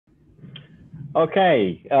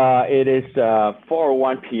Okay, it is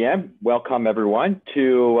 4:01 p.m. Welcome everyone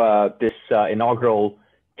to this inaugural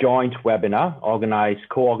joint webinar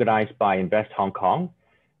co-organized by Invest Hong Kong,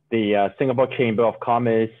 the Singapore Chamber of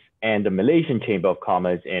Commerce and the Malaysian Chamber of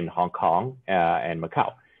Commerce in Hong Kong and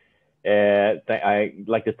Macau. I'd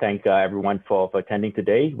like to thank everyone for attending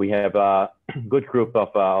today. We have a good group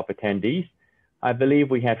of attendees. I believe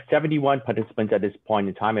we have 71 participants at this point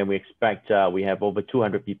in time, and we expect we have over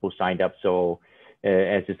 200 people signed up. So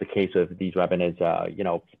as is the case with these webinars,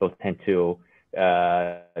 people tend to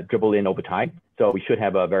dribble in over time. So we should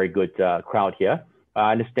have a very good crowd here.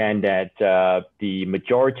 I understand that the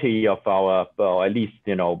majority of our, well, at least,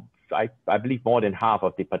 I believe more than half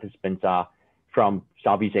of the participants are from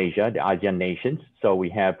Southeast Asia, the ASEAN nations. So we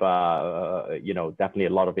have, definitely a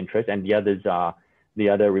lot of interest, and the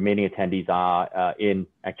other remaining attendees are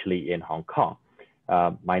actually in Hong Kong.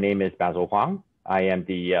 My name is Basil Huang. I am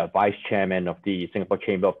the Vice Chairman of the Singapore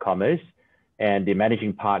Chamber of Commerce and the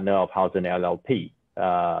Managing Partner of Housen LLP,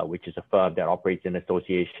 which is a firm that operates in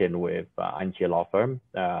association with Anjie Law Firm.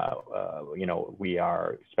 We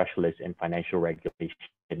are specialists in financial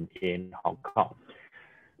regulation in Hong Kong.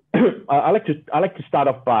 I like to start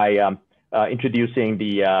off by introducing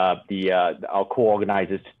our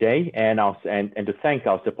co-organizers today, and to thank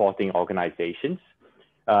our supporting organizations.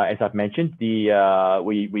 As I've mentioned,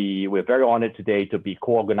 we're very honored today to be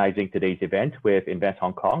co-organizing today's event with Invest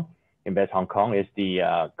Hong Kong. Invest Hong Kong is the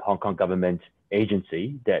Hong Kong government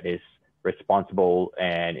agency that is responsible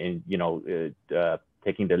and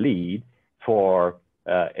taking the lead for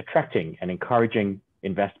attracting and encouraging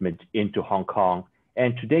investment into Hong Kong.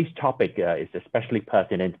 And today's topic is especially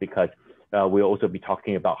pertinent because we'll also be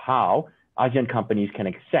talking about how ASEAN companies can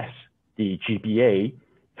access the GBA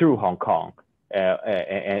through Hong Kong.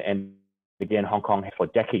 And again, Hong Kong has for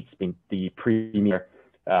decades been the premier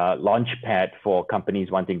launchpad for companies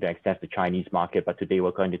wanting to access the Chinese market. But today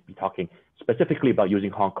we're going to be talking specifically about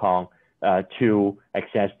using Hong Kong to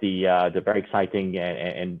access the very exciting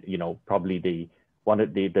and probably one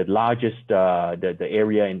of the largest, the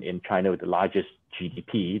area in China with the largest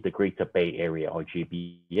GDP, the Greater Bay Area, or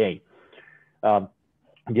GBA.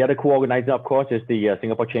 The other co-organizer, of course, is the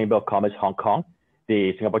Singapore Chamber of Commerce Hong Kong.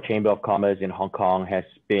 The Singapore Chamber of Commerce in Hong Kong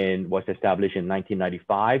was established in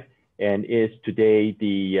 1995 and is today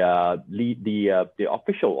the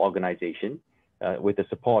official organization with the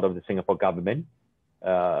support of the Singapore government.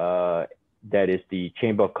 That is the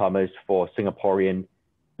Chamber of Commerce for Singaporean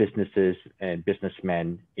businesses and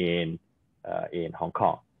businessmen in Hong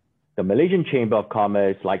Kong. The Malaysian Chamber of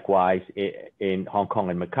Commerce, likewise in Hong Kong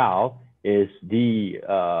and Macau, is the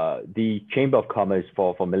Chamber of Commerce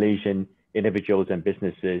for Malaysian individuals and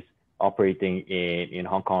businesses operating in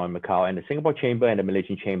Hong Kong and Macau. And the Singapore Chamber and the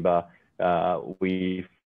Malaysian Chamber, we've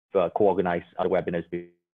co-organized other webinars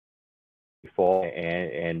before,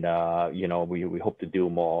 and we hope to do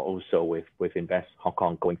more also with Invest Hong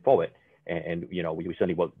Kong going forward. And we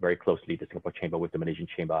certainly work very closely, the Singapore Chamber with the Malaysian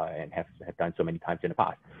Chamber, and have done so many times in the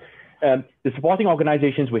past. The supporting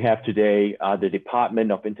organizations we have today are the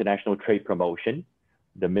Department of International Trade Promotion,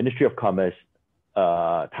 the Ministry of Commerce,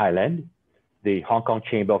 Thailand, the Hong Kong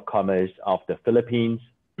Chamber of Commerce of the Philippines,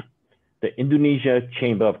 the Indonesia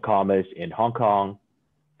Chamber of Commerce in Hong Kong,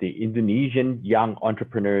 the Indonesian Young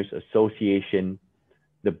Entrepreneurs Association,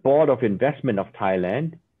 the Board of Investment of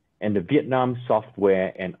Thailand, and the Vietnam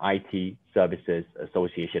Software and IT Services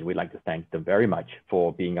Association. We'd like to thank them very much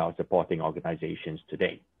for being our supporting organizations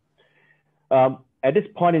today. At this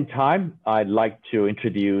point in time, I'd like to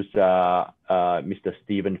introduce Mr.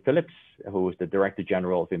 Stephen Phillips, who is the Director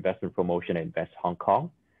General of Investment Promotion at Invest Hong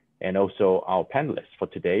Kong, and also our panelists for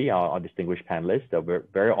today, our distinguished panelists. We're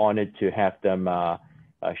very honored to have them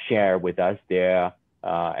share with us their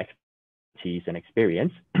expertise and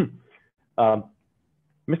experience.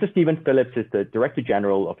 Mr. Stephen Phillips is the Director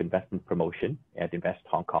General of Investment Promotion at Invest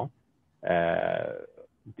Hong Kong,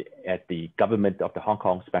 at the government of the Hong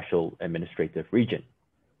Kong Special Administrative Region.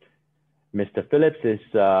 Mr. Phillips is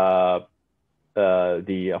of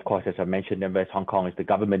course, as I mentioned, Invest Hong Kong is the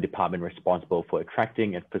government department responsible for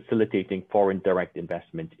attracting and facilitating foreign direct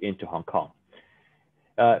investment into Hong Kong.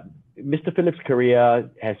 Mr. Phillips' career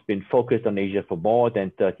has been focused on Asia for more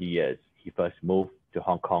than 30 years. He first moved to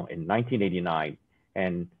Hong Kong in 1989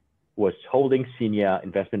 and was holding senior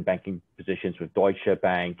investment banking positions with Deutsche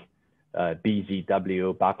Bank,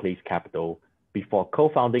 BZW, Barclays Capital, before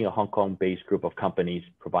co-founding a Hong Kong-based group of companies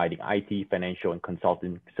providing IT, financial, and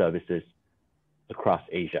consulting services across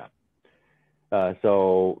Asia.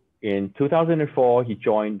 So in 2004, he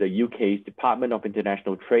joined the UK's Department of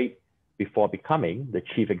International Trade before becoming the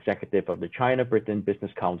Chief Executive of the China-Britain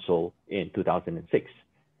Business Council in 2006,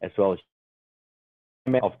 as well as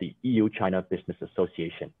Chairman of the EU-China Business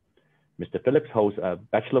Association. Mr. Phillips holds a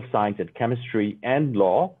Bachelor of Science in Chemistry and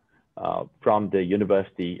Law from the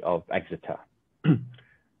University of Exeter.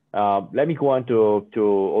 Let me go on to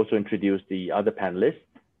also introduce the other panelists.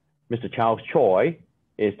 Mr. Charles Choi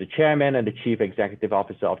is the Chairman and the Chief Executive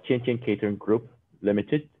Officer of Tian Tian Catering Group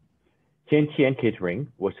Limited. Tian Tian Catering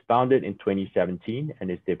was founded in 2017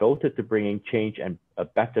 and is devoted to bringing change and a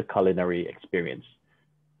better culinary experience.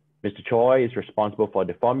 Mr. Choi is responsible for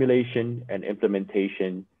the formulation and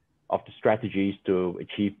implementation of the strategies to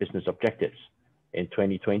achieve business objectives. In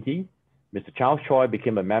 2020, Mr. Charles Choi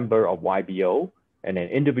became a member of YBO and an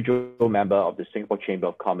individual member of the Singapore Chamber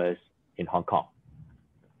of Commerce in Hong Kong.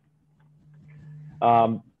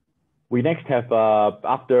 We next have,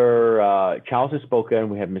 after Charles has spoken,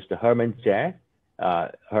 we have Mr. Herman Jie.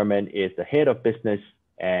 Herman is the Head of Business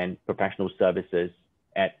and Professional Services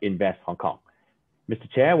at Invest Hong Kong. Mr.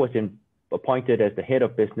 Jie was appointed as the Head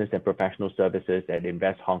of Business and Professional Services at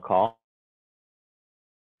Invest Hong Kong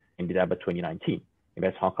in December 2019.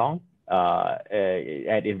 Invest Hong Kong.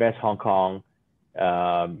 At Invest Hong Kong,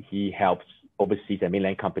 he helps overseas and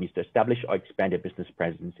mainland companies to establish or expand their business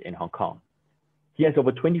presence in Hong Kong. He has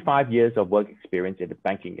over 25 years of work experience in the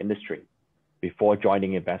banking industry. Before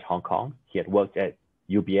joining Invest Hong Kong, he had worked at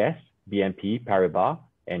UBS, BNP Paribas,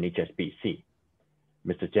 and HSBC.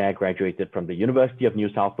 Mr. Jie graduated from the University of New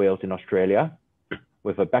South Wales in Australia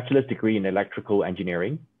with a bachelor's degree in electrical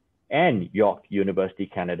engineering and York University,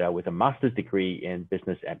 Canada, with a master's degree in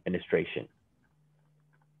business administration.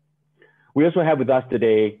 We also have with us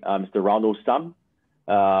today Mr. Ronald Sum.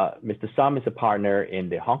 Mr. Sum is a partner in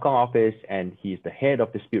the Hong Kong office, and he's the head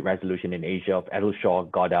of dispute resolution in Asia of Edelshore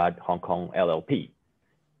Goddard Hong Kong LLP.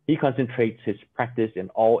 He concentrates his practice in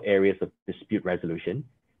all areas of dispute resolution,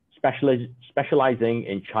 specializing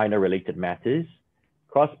in China-related matters,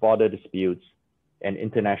 cross-border disputes, and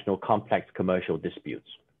international complex commercial disputes.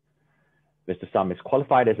 Mr. Sum is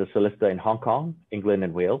qualified as a solicitor in Hong Kong, England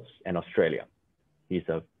and Wales, and Australia. He's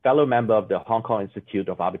a fellow member of the Hong Kong Institute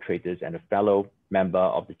of Arbitrators and a fellow member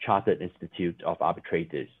of the Chartered Institute of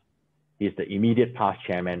Arbitrators. He is the immediate past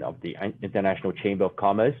chairman of the International Chamber of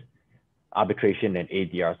Commerce, Arbitration and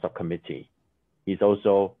ADR Subcommittee. He's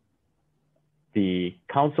also the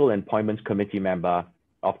Council and Appointments Committee member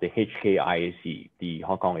of the HKIAC, the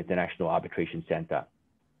Hong Kong International Arbitration Center.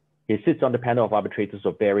 He sits on the panel of arbitrators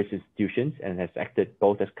of various institutions and has acted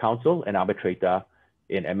both as counsel and arbitrator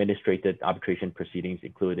in administrative arbitration proceedings,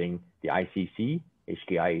 including the ICC,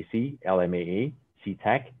 HKIAC, LMAA,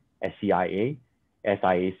 CTAC, SCIA,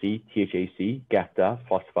 SIAC, THAC, GAFTA,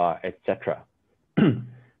 FOSFA, etc.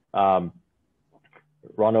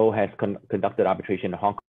 Ronald has conducted arbitration in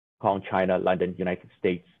Hong Kong, China, London, United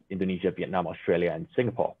States, Indonesia, Vietnam, Australia, and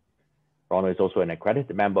Singapore. Ronald is also an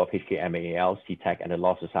accredited member of HKMAL, CTAC, and the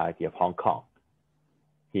Law Society of Hong Kong.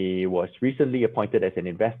 He was recently appointed as an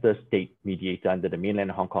investor state mediator under the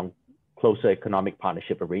Mainland Hong Kong Closer Economic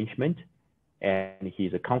Partnership Arrangement, and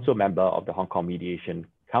he's a council member of the Hong Kong Mediation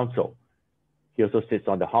Council. He also sits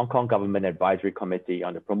on the Hong Kong Government Advisory Committee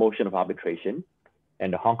on the Promotion of Arbitration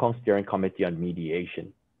and the Hong Kong Steering Committee on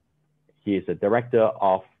Mediation. He is a director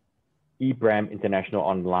of EBRAM International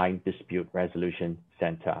Online Dispute Resolution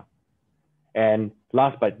Center. And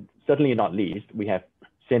last but certainly not least, we have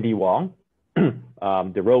Cindy Wong,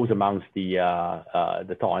 the rose amongst the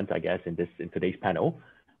thorns, I guess, in today's panel.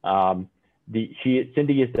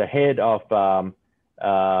 Cindy is the head of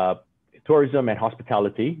tourism and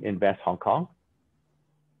hospitality in Invest Hong Kong,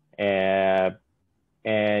 and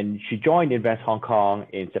she joined Invest Hong Kong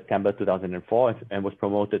in September 2004 and was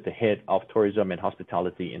promoted to head of tourism and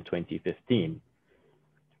hospitality in 2015.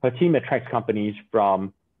 Her team attracts companies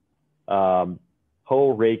from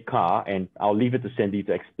HoReCa, and I'll leave it to Cindy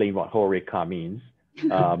to explain what HoReCa means.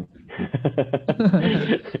 Hotel,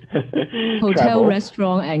 travel.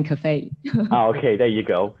 Restaurant, and cafe. Okay, there you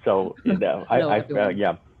go. So, yeah,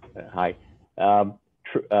 hi.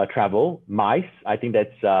 Travel, MICE. I think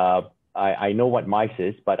that's, I know what MICE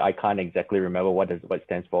is, but I can't exactly remember what it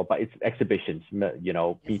stands for, but it's exhibitions, you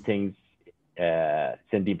know, meetings.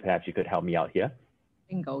 Cindy, perhaps you could help me out here.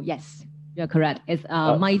 Bingo, yes, you're correct. It's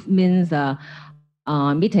MICE means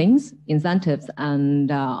meetings, incentives,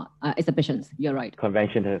 and exhibitions. You're right.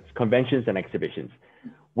 Conventions and exhibitions.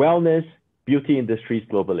 Wellness, beauty industries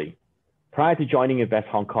globally. Prior to joining Invest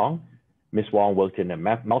Hong Kong, Ms. Wong worked in a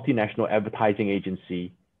multinational advertising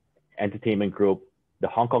agency, entertainment group, the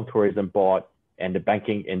Hong Kong Tourism Board, and the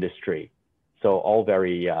banking industry. So all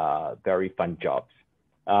very, very fun jobs.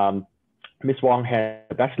 Ms. Wong has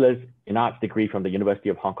a bachelor's arts degree from the University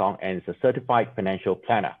of Hong Kong and is a certified financial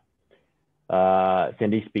planner.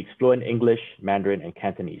 Cindy speaks fluent English, Mandarin, and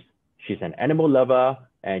Cantonese. She's an animal lover,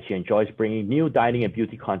 and she enjoys bringing new dining and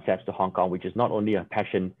beauty concepts to Hong Kong, which is not only her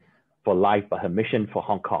passion for life, but her mission for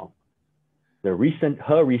Hong Kong. Her recent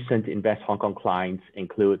Invest Hong Kong clients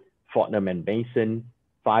include Fortnum and Mason,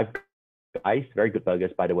 Five Guys, very good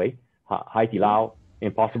burgers, by the way, Hai Di Lao,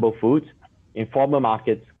 Impossible Foods, Informal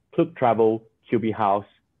Markets, Club Travel, QB House,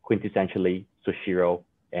 quintessentially Sushiro,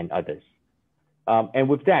 and others. And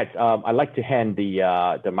with that, I'd like to hand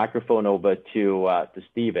the microphone over to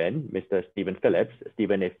Stephen, Mr. Stephen Phillips.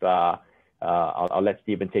 Stephen, if I'll let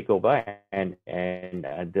Stephen take over and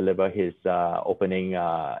deliver his opening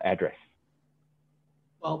address.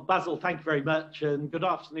 Well, Basil, thank you very much, and good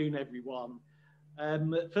afternoon, everyone.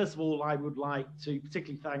 First of all, I would like to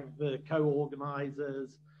particularly thank the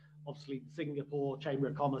co-organisers, obviously the Singapore Chamber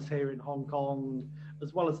of Commerce here in Hong Kong,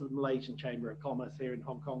 as well as the Malaysian Chamber of Commerce here in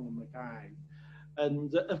Hong Kong and Macau.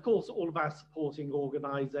 And of course, all of our supporting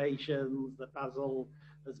organisations that Basil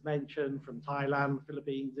has mentioned from Thailand,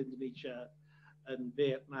 Philippines, Indonesia, and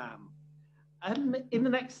Vietnam. In the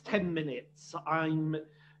next 10 minutes, I'm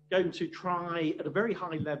going to try at a very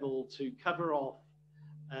high level to cover off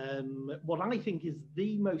what I think is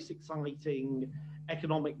the most exciting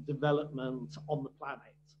economic development on the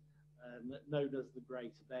planet, known as the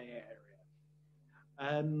Greater Bay Area.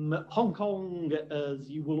 Hong Kong, as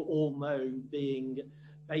you will all know, being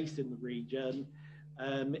based in the region,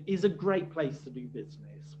 is a great place to do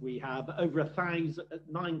business. We have over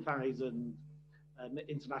 9,000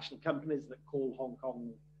 international companies that call Hong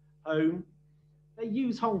Kong home. They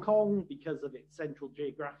use Hong Kong because of its central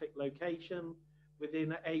geographic location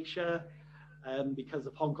within Asia, because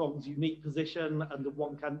of Hong Kong's unique position under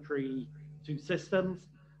one country, two systems,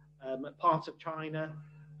 part of China,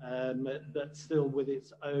 but still with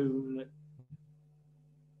its own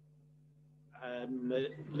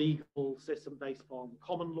legal system based on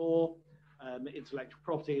common law, intellectual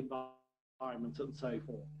property, environment, and so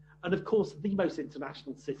forth. And of course, the most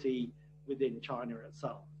international city within China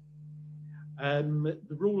itself. The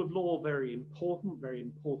rule of law, very important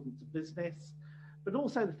to business, but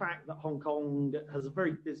also the fact that Hong Kong has a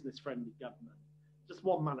very business-friendly government. Just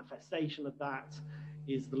one manifestation of that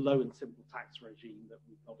is the low and simple tax regime that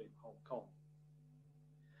we've got in Hong Kong.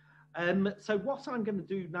 So what I'm going to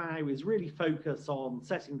do now is really focus on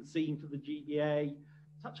setting the scene for the GBA,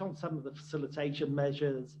 touch on some of the facilitation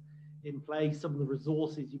measures in place, some of the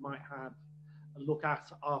resources you might have a look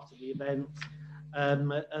at after the event,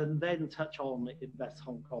 and then touch on Invest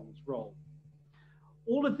Hong Kong's role.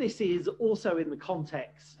 All of this is also in the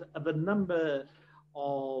context of a number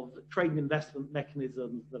of trade and investment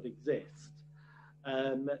mechanisms that exist.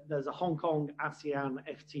 There's a Hong Kong ASEAN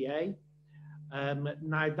FTA.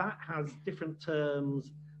 Now that has different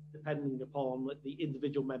terms depending upon the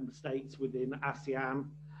individual member states within ASEAN.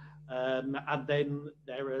 And then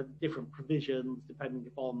there are different provisions depending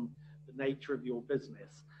upon the nature of your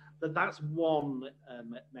business. But that's one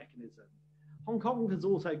mechanism. Hong Kong has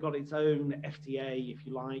also got its own FTA, if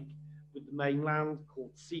you like, with the mainland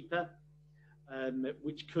called CEPA,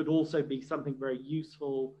 which could also be something very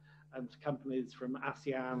useful to companies from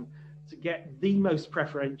ASEAN to get the most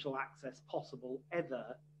preferential access possible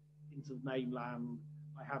ever into the mainland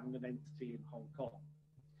by having an entity in Hong Kong.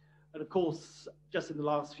 And of course, just in the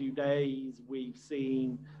last few days, we've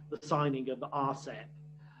seen the signing of the RCEP,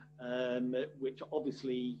 which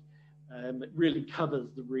obviously really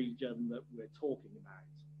covers the region that we're talking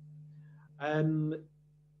about.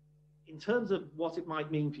 In terms of what it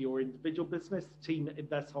might mean for your individual business, the team at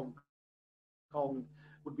Invest Hong Kong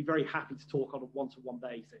would be very happy to talk on a one-to-one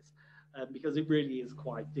basis because it really is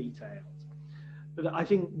quite detailed. But I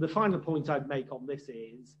think the final point I'd make on this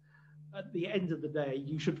is, at the end of the day,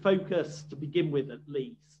 you should focus, to begin with at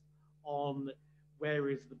least, on where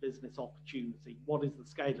is the business opportunity, what is the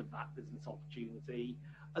scale of that business opportunity,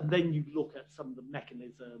 and then you look at some of the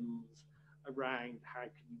mechanisms around how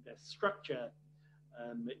can you best structure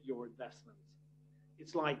your investment.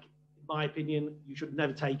 It's like, in my opinion, you should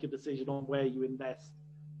never take a decision on where you invest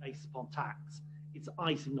based upon tax. It's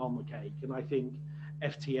icing on the cake, and I think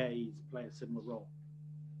FTAs play a similar role.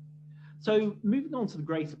 So moving on to the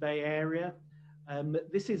Greater Bay Area,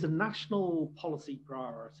 this is a national policy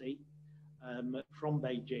priority from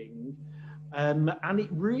Beijing, and it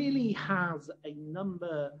really has a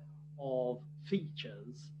number of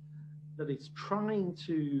features that is trying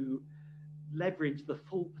to leverage the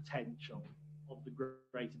full potential of the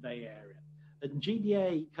Greater Bay Area. And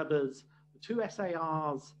GBA covers the 2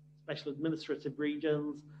 SARs, Special Administrative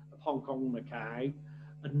Regions of Hong Kong and Macau,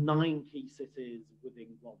 and 9 key cities within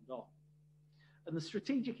Guangdong. And the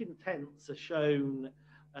strategic intents are shown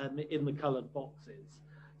in the coloured boxes.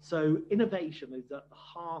 So innovation is at the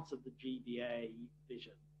heart of the GBA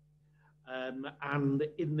vision. And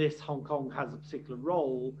in this, Hong Kong has a particular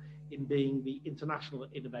role in being the international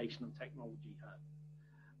innovation and technology hub.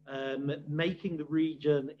 Making the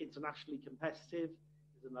region internationally competitive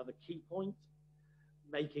is another key point.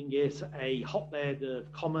 Making it a hotbed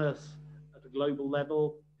of commerce at a global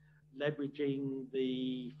level, leveraging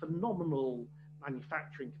the phenomenal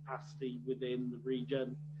manufacturing capacity within the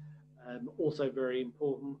region, also very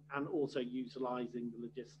important, and also utilizing the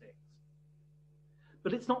logistics.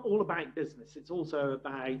 But it's not all about business, it's also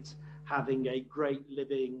about having a great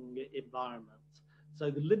living environment. So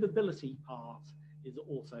the livability part is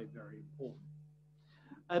also very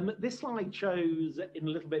important. This slide shows in a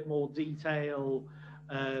little bit more detail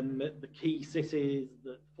the key cities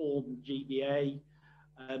that form GBA.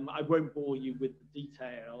 I won't bore you with the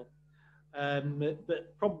detail,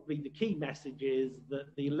 but probably the key message is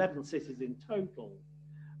that the 11 cities in total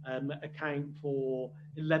account for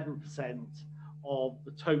 11% of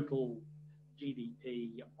the total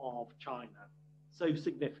GDP of China. So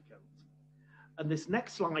significant. And this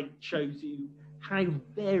next slide shows you how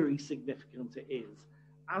very significant it is.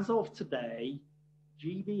 As of today,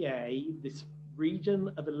 GBA, this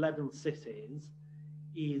region of 11 cities,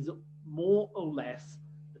 is more or less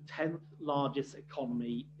the 10th largest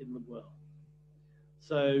economy in the world.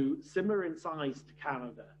 So similar in size to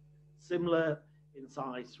Canada, similar in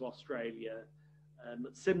size to Australia,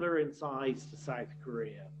 similar in size to South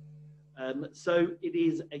Korea. So it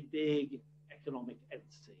is a big economic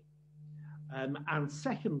entity. And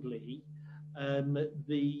secondly,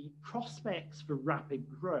 the prospects for rapid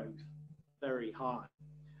growth are very high.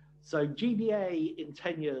 So GBA in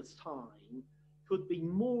 10 years' time could be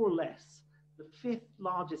more or less the 5th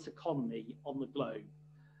largest economy on the globe.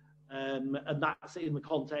 And that's in the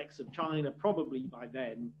context of China, probably by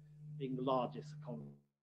then being the largest economy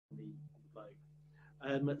on the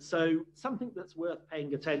globe. So something that's worth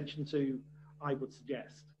paying attention to, I would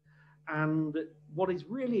suggest. And what is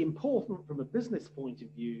really important from a business point of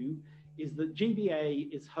view is that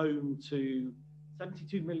GBA is home to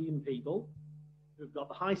 72 million people who've got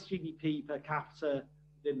the highest GDP per capita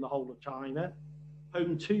in the whole of China,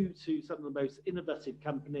 home to some of the most innovative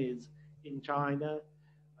companies in China.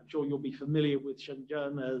 I'm sure you'll be familiar with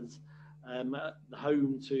Shenzhen as the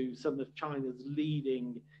home to some of China's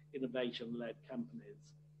leading innovation-led companies.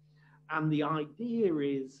 And the idea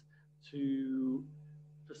is to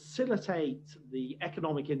facilitate the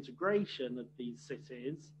economic integration of these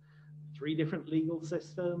cities, 3 different legal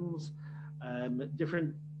systems,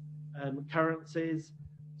 different currencies,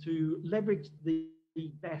 to leverage the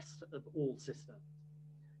best of all systems.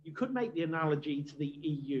 You could make the analogy to the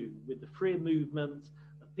EU with the free movement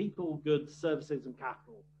of people, goods, services, and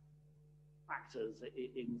capital factors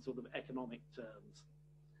in sort of economic terms.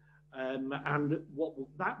 And what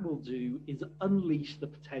that will do is unleash the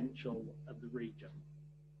potential of the region.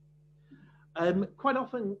 Quite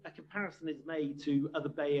often a comparison is made to other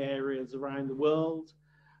Bay Areas around the world.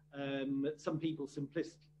 Some people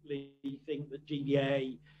simplistically think that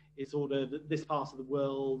GBA is sort of this part of the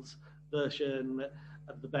world's version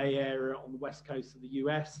of the Bay Area on the west coast of the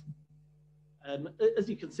US. As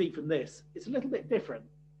you can see from this, it's a little bit different.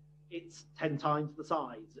 It's 10 times the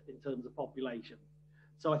size in terms of population.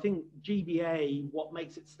 So I think GBA, what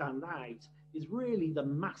makes it stand out is really the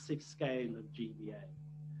massive scale of GBA.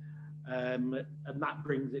 And that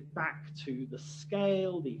brings it back to the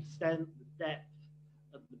scale, the extent, the depth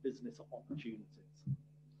of the business opportunities.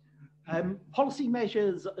 Policy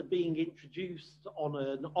measures are being introduced on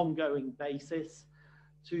an ongoing basis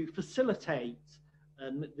to facilitate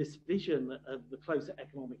this vision of the closer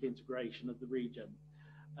economic integration of the region.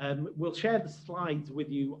 We'll share the slides with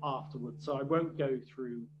you afterwards, so I won't go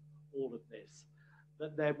through all of this.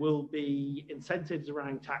 But there will be incentives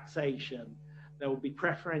around taxation. There will be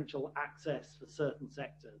preferential access for certain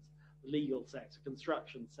sectors, the legal sector,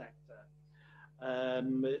 construction sector,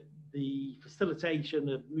 the facilitation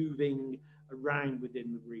of moving around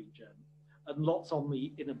within the region, and lots on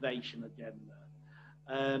the innovation agenda.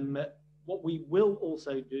 What we will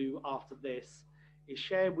also do after this is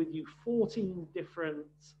share with you 14 different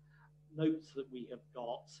notes that we have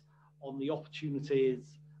got on the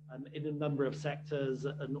opportunities in a number of sectors,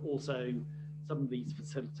 and also some of these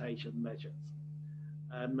facilitation measures.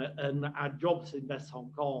 And our job to Invest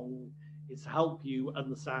Hong Kong is to help you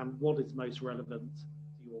understand what is most relevant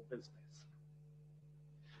to your business.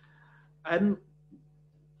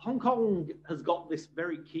 Hong Kong has got this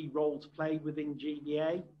very key role to play within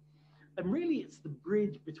GBA, and really it's the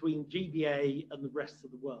bridge between GBA and the rest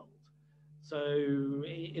of the world. So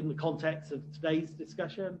in the context of today's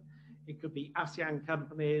discussion, it could be ASEAN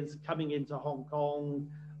companies coming into Hong Kong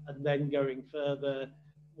and then going further,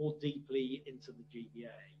 more deeply into the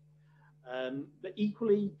GBA. But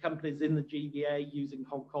equally, companies in the GBA using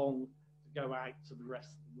Hong Kong to go out to the rest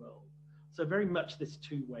of the world. So very much this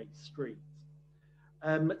two-way street.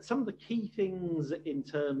 Some of the key things in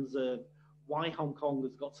terms of why Hong Kong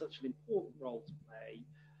has got such an important role to play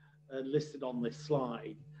listed on this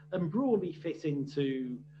slide, and broadly fit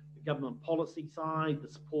into the government policy side, the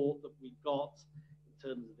support that we've got in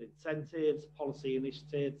terms of incentives, policy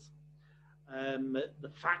initiatives,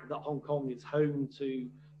 the fact that Hong Kong is home to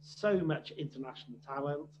so much international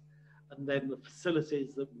talent, and then the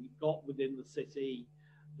facilities that we've got within the city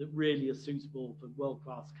that really are suitable for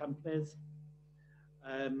world-class companies.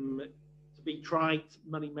 To be trite,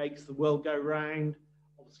 money makes the world go round.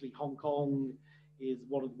 Obviously, Hong Kong is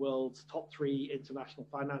one of the world's top 3 international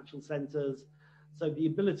financial centres. So the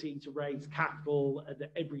ability to raise capital at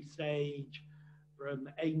every stage, from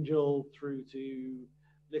angel through to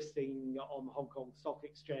listing on the Hong Kong Stock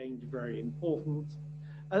Exchange, very important.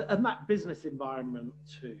 And that business environment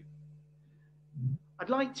too. I'd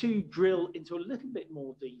like to drill into a little bit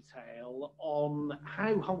more detail on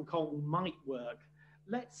how Hong Kong might work,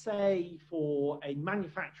 let's say for a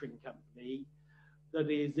manufacturing company that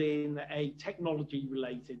is in a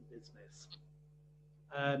technology-related business.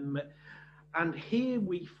 And here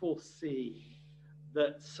we foresee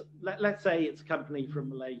that, let's say it's a company from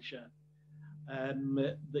Malaysia,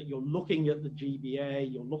 that you're looking at the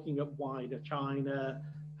GBA, you're looking at wider China,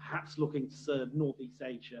 perhaps looking to serve Northeast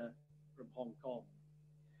Asia from Hong Kong.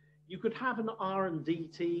 You could have an R&D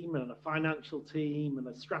team and a financial team and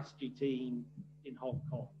a strategy team in Hong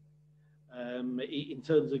Kong. In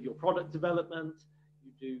terms of your product development,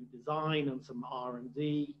 you do design and some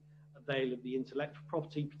R&D, avail of the intellectual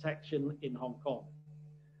property protection in Hong Kong.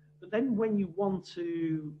 But then when you want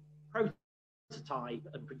to prototype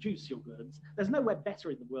and produce your goods, there's nowhere better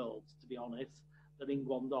in the world, to be honest, than in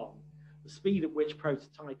Guangdong. The speed at which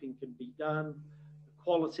prototyping can be done, the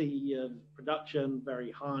quality of production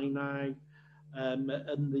very high now, and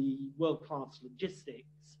the world-class logistics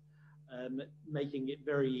making it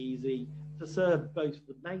very easy to serve both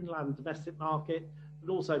the mainland domestic market,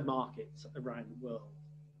 but also markets around the world.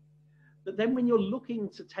 But then when you're looking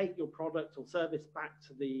to take your product or service back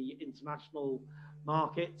to the international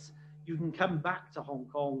markets, you can come back to Hong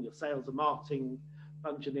Kong, your sales and marketing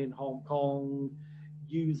function in Hong Kong,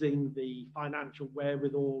 using the financial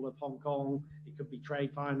wherewithal of Hong Kong. It could be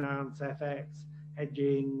trade finance, FX,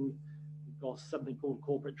 hedging. We've got something called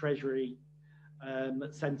corporate treasury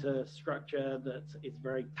center structure that is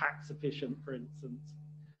very tax efficient, for instance.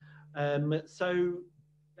 So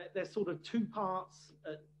there's sort of 2 parts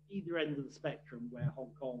at either end of the spectrum where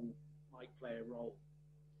Hong Kong might play a role.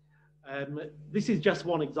 This is just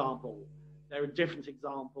one example. There are different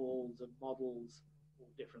examples of models for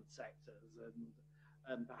different sectors,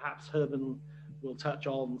 and perhaps Herman will touch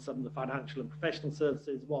on some of the financial and professional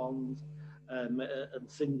services ones, and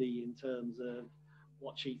Cindy in terms of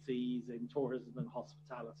what she sees in tourism and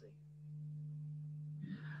hospitality.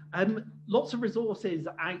 Lots of resources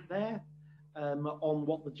out there on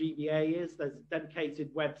what the GBA is. There's a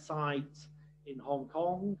dedicated website in Hong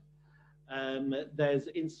Kong. There's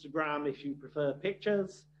Instagram if you prefer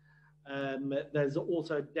pictures. There's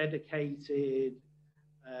also a dedicated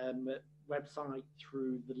website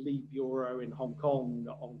through the Lead Bureau in Hong Kong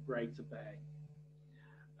on Greater Bay.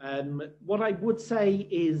 What I would say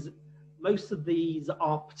is most of these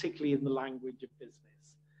are particularly in the language of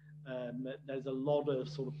business. There's a lot of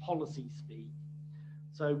sort of policy speak.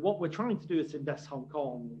 So what we're trying to do as Invest Hong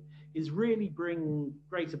Kong is really bring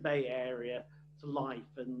Greater Bay Area to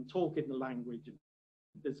life and talk in the language of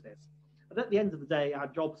business. And at the end of the day, our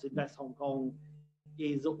job as Invest Hong Kong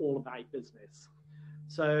is all about business.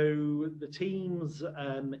 So the teams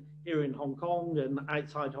here in Hong Kong and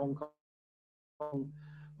outside Hong Kong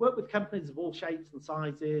work with companies of all shapes and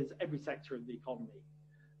sizes, every sector of the economy.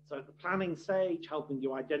 So at the planning stage, helping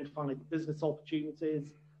you identify the business opportunities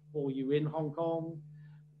for you in Hong Kong,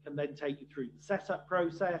 can then take you through the setup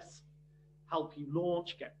process, help you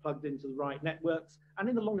launch, get plugged into the right networks. And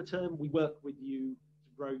in the longer term, we work with you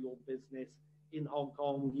to grow your business in Hong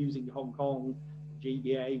Kong, using Hong Kong,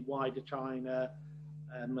 GBA, wider China,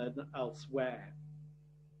 and elsewhere.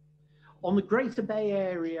 On the Greater Bay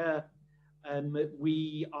Area,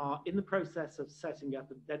 we are in the process of setting up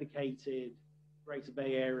a dedicated Greater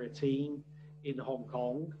Bay Area team in Hong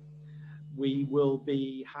Kong. We will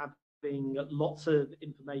be having lots of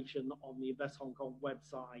information on the Invest Hong Kong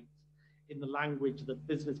website in the language that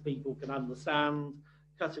business people can understand,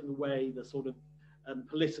 cutting away the sort of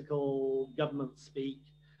political government speak.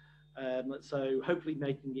 So hopefully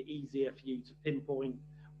making it easier for you to pinpoint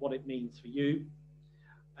what it means for you.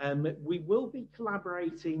 We will be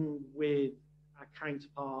collaborating with our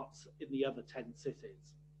counterparts in the other 10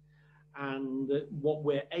 cities. And what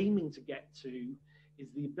we're aiming to get to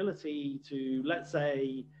is the ability to, let's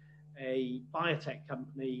say, a biotech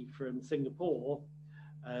company from Singapore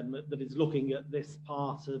that is looking at this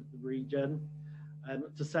part of the region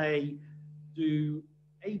to say, do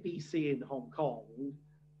ABC in Hong Kong,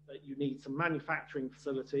 that you need some manufacturing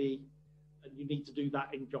facility and you need to do that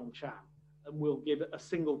in Zhongshan. And we'll give a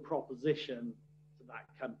single proposition to that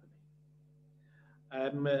company.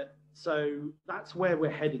 So that's where we're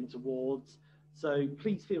heading towards. So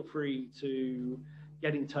please feel free to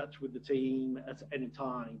get in touch with the team at any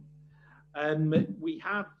time. We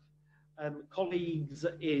have colleagues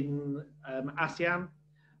in ASEAN,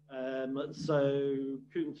 so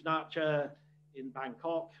Kun Tanacha in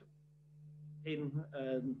Bangkok,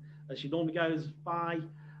 as she normally goes by,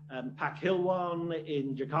 Pak Hilwan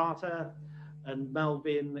in Jakarta, and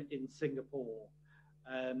Melvin in Singapore.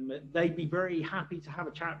 They'd be very happy to have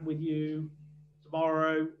a chat with you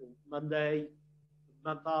tomorrow, or Monday, the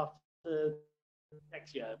month after,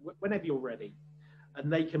 next year, whenever you're ready.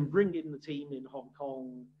 And they can bring in the team in Hong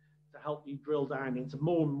Kong to help you drill down into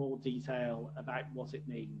more and more detail about what it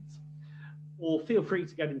means. Or feel free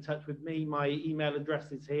to get in touch with me. My email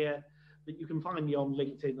address is here, but you can find me on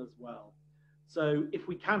LinkedIn as well. So if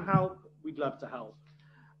we can help, we'd love to help.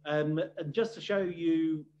 And just to show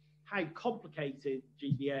you how complicated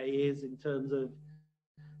GBA is in terms of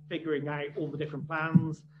figuring out all the different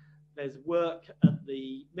plans, there's work at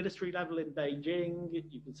the ministry level in Beijing.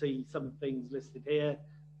 You can see some things listed here.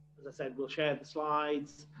 As I said, we'll share the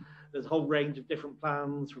slides. There's a whole range of different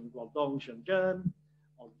plans from Guangdong, Shenzhen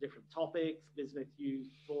on different topics, business, youth,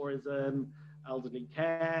 tourism, elderly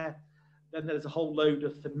care. Then there's a whole load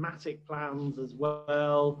of thematic plans as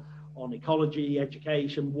well on ecology,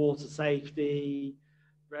 education, water safety,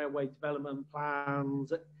 railway development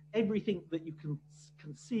plans. Everything that you can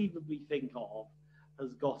conceivably think of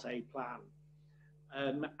has got a plan.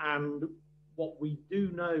 And what we do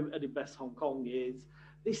know at Invest Hong Kong is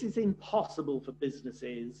this is impossible for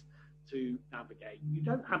businesses to navigate. You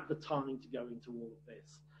don't have the time to go into all of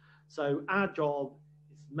this. So our job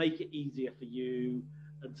is to make it easier for you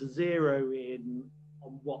and to zero in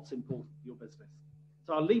on what's important for your business.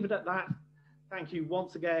 So I'll leave it at that. Thank you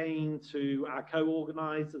once again to our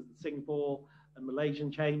co-organizers, the Singapore and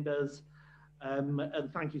Malaysian chambers. And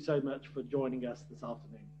thank you so much for joining us this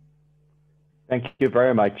afternoon. Thank you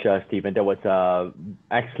very much, Stephen. That was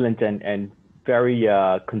excellent and very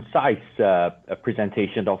concise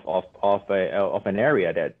presentation of an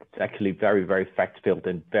area that's actually very, very fact-filled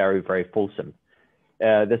and very, very fulsome.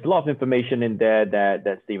 There's a lot of information in there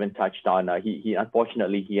that Stephen touched on. He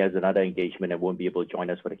unfortunately, he has another engagement and won't be able to join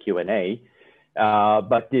us for the Q&A.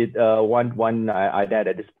 But I'd add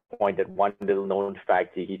at this point that one little known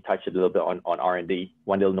fact, he touched a little bit on R&D.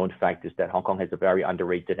 One little known fact is that Hong Kong has a very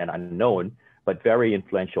underrated and unknown, but very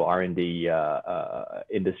influential R&D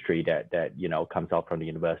industry that comes out from the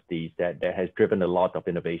universities that has driven a lot of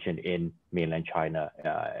innovation in mainland China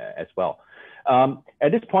as well.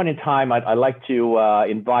 At this point in time, I'd like to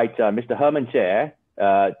invite Mr. Herman Jie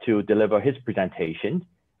to deliver his presentation.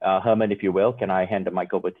 Herman, if you will, can I hand the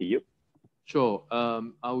mic over to you? Sure.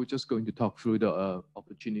 I was just going to talk through the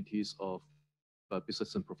opportunities of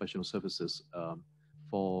business and professional services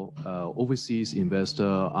for overseas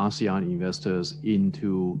investor, ASEAN investors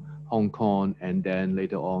into Hong Kong and then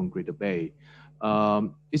later on Greater Bay.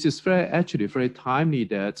 It is actually very timely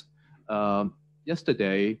that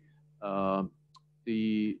yesterday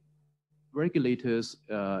the regulators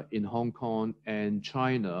in Hong Kong and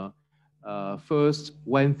China first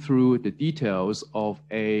went through the details of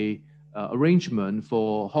a arrangement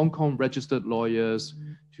for Hong Kong registered lawyers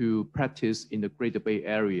to practice in the Greater Bay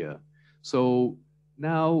Area. So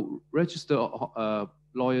now registered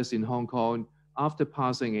lawyers in Hong Kong, after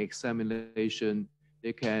passing examination,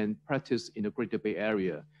 they can practice in the Greater Bay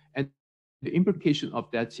Area. And the implication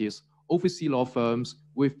of that is overseas law firms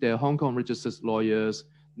with their Hong Kong registered lawyers,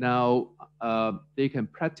 now they can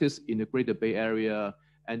practice in the Greater Bay Area,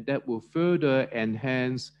 and that will further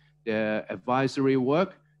enhance their advisory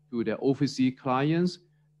work to their overseas clients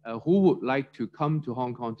who would like to come to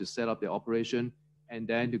Hong Kong to set up their operation and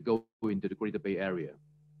then to go into the Greater Bay Area.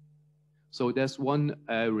 So that's one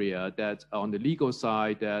area that on the legal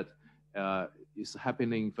side that is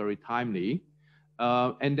happening very timely.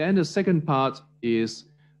 And then the second part is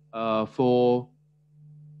for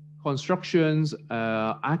constructions,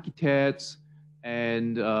 architects,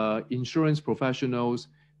 and insurance professionals,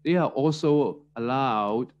 they are also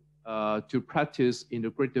allowed to practice in the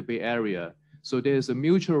Greater Bay Area. So there's a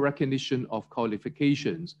mutual recognition of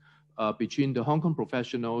qualifications between the Hong Kong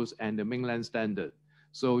professionals and the mainland standard.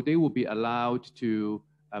 So they will be allowed to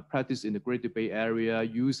practice in the Greater Bay Area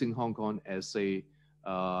using Hong Kong as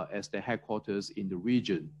their headquarters in the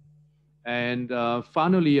region. And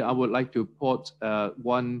finally, I would like to put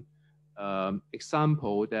one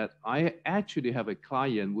example that I actually have a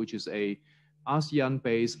client, which is a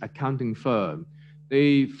ASEAN-based accounting firm.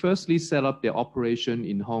 They firstly set up their operation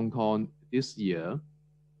in Hong Kong this year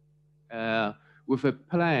with a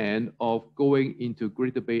plan of going into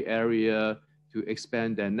Greater Bay Area to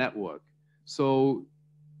expand their network. So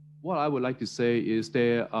what I would like to say is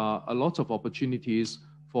there are a lot of opportunities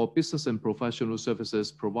for business and professional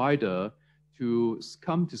services provider to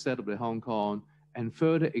come to set up in Hong Kong and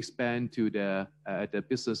further expand to their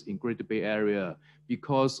business in Greater Bay Area,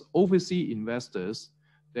 because overseas investors,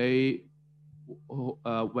 they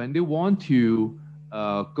when they want to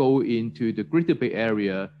go into the Greater Bay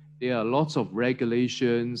Area, there are lots of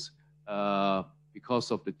regulations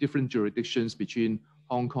because of the different jurisdictions between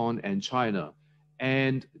Hong Kong and China.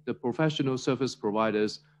 And the professional service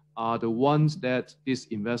providers are the ones that this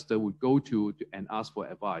investor would go to and ask for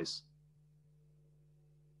advice.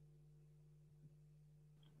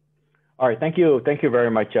 All right, thank you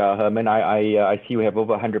very much, Herman. I see we have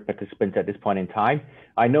over 100 participants at this point in time.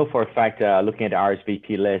 I know for a fact, looking at the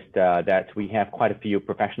RSVP list, that we have quite a few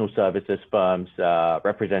professional services firms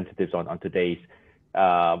representatives on today's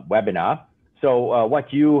webinar. So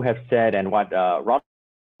what you have said and what Ronald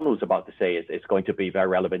was about to say is going to be very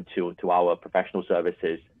relevant to our professional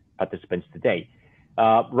services participants today.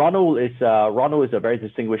 Ronald is a very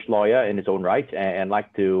distinguished lawyer in his own right, and I'd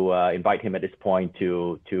like to invite him at this point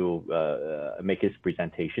to make his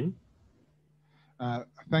presentation.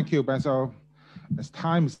 Thank you, Basil. As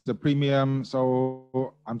time is the premium,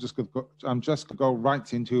 so I'm just going to go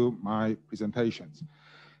right into my presentations.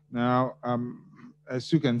 Now,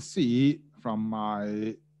 as you can see from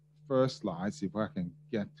my first slides, if I can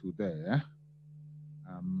get to there,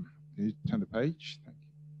 can you turn the page? Thank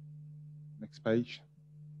you. Next page.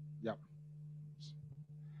 Yep.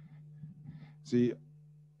 See,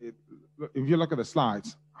 if you look at the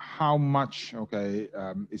slides, how much,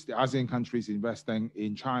 is the ASEAN countries investing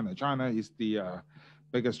in China? China is the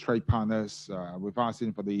biggest trade partners with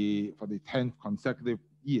ASEAN for the 10th consecutive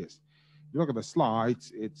years. You look at the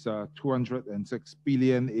slides, it's 206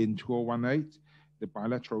 billion in 2018. The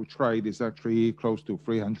bilateral trade is actually close to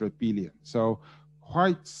 300 billion. So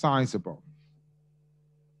quite sizable.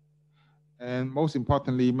 And most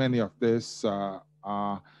importantly, many of this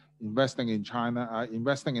are investing in China,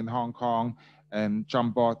 investing in Hong Kong, and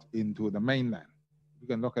jump out into the mainland. You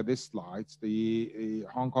can look at this slide.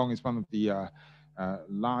 Hong Kong is one of the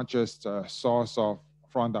largest source of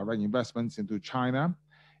foreign direct investments into China.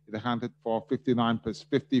 It accounted for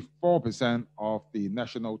 54% of the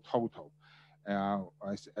national total.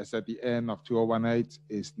 As at the end of 2018,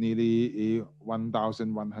 is nearly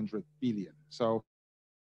 1,100 billion. So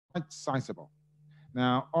quite sizable.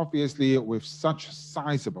 Now, obviously, with such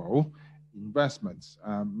sizable investments,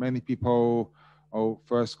 many people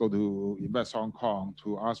first go to Invest Hong Kong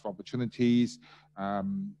to ask for opportunities.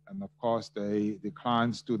 And of course, the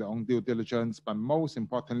clients do their own due diligence. But most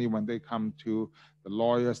importantly, when they come to the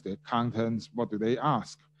lawyers, the accountants, what do they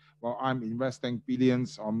ask? Well, I'm investing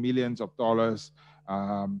billions or millions of dollars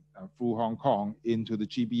through Hong Kong into the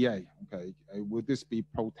GBA. Okay, would this be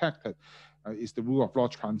protected? Is the rule of law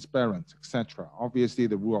transparent, etc.? Obviously,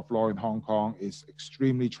 the rule of law in Hong Kong is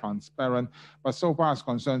extremely transparent, but so far as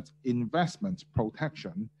concerns investment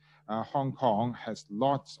protection, Hong Kong has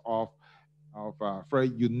lots of very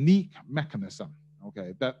unique mechanism,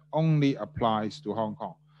 that only applies to Hong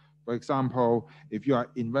Kong. For example, if you are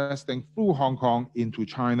investing through Hong Kong into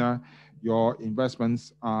China, your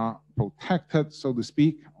investments are protected, so to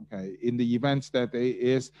speak, in the event that there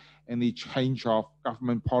is any change of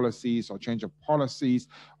government policies or change of policies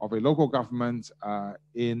of a local government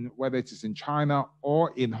in whether it is in China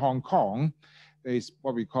or in Hong Kong, there is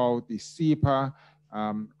what we call the CEPA,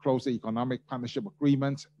 Closer Economic Partnership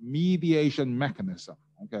Agreement mediation mechanism.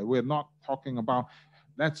 We're not talking about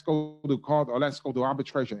let's go to court or let's go to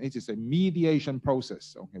arbitration. It is a mediation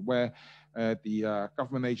process, where the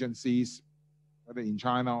government agencies, whether in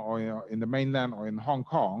China or in the mainland or in Hong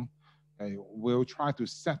Kong, will try to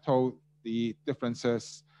settle the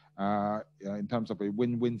differences in terms of a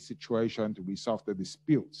win-win situation to resolve the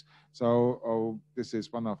disputes. So this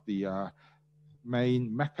is one of the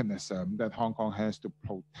main mechanisms that Hong Kong has to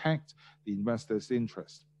protect the investors'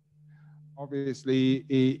 interest. obviously,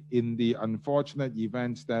 in the unfortunate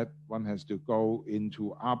events that one has to go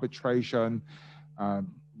into arbitration,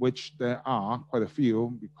 which there are quite a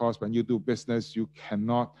few, because when you do business, you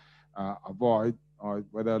cannot avoid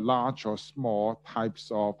whether large or small types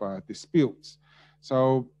of disputes.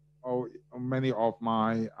 So many of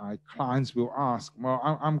my clients will ask, well,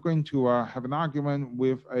 I'm going to have an argument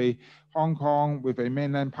with a Hong Kong, with a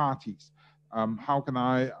mainland parties. How can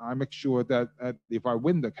I make sure that if I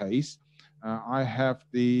win the case, they have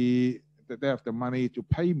the money to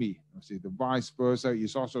pay me? See, the vice versa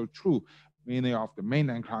is also true. Many of the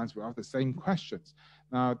mainland clients will have the same questions.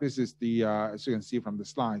 Now, this is the, as you can see from the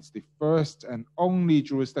slides, the first and only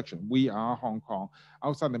jurisdiction, we are Hong Kong,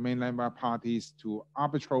 outside the mainland where parties to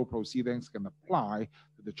arbitral proceedings can apply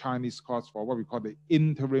to the Chinese courts for what we call the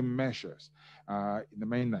interim measures in the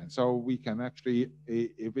mainland. So we can actually,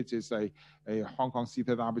 if it is a Hong Kong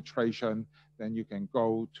seated arbitration, then you can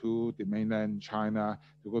go to the mainland China,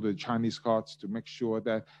 to go to the Chinese courts to make sure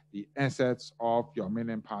that the assets of your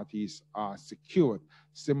mainland parties are secured.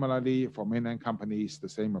 Similarly, for mainland companies, the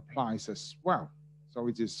same applies as well. So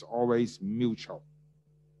it is always mutual.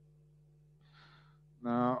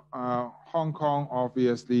 Now, Hong Kong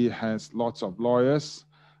obviously has lots of lawyers.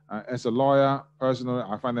 As a lawyer, personally,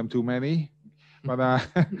 I find them too many. But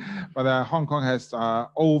Hong Kong has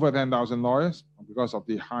over 10,000 lawyers because of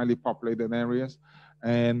the highly populated areas,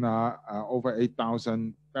 and over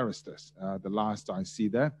 8,000 barristers, the last I see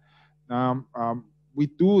that. We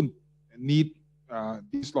do need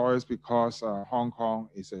these lawyers because Hong Kong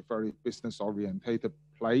is a very business-orientated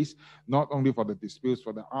place, not only for the disputes,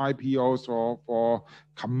 for the IPOs, or for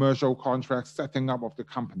commercial contracts, setting up of the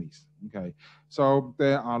companies. Okay, so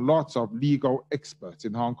there are lots of legal experts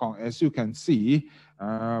in Hong Kong. As you can see,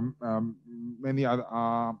 many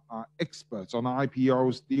are experts on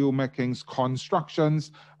IPOs, deal makings,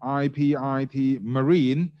 constructions, IP, IT,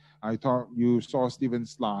 marine. I thought you saw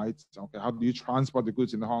Stephen's slides. Okay, how do you transport the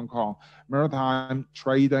goods in Hong Kong? Maritime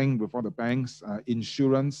trading with all the banks,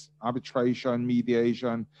 insurance, arbitration,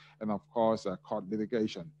 mediation, and of course, court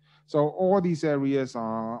litigation. So all these areas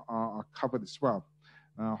are covered as well.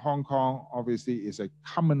 Hong Kong obviously is a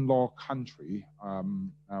common law country,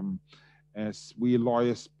 as we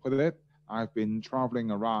lawyers put it. I've been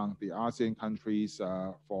traveling around the ASEAN countries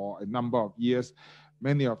for a number of years.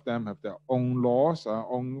 Many of them have their own laws,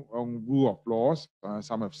 own rule of laws.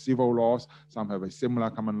 Some have civil laws, some have a similar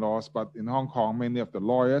common laws. But in Hong Kong, many of the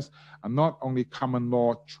lawyers are not only common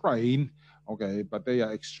law trained, okay, but they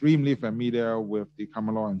are extremely familiar with the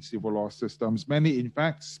common law and civil law systems. Many, in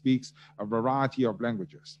fact, speaks a variety of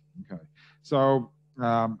languages. Okay, so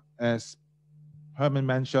as Herman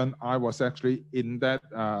mentioned, I was actually in that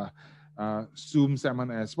Zoom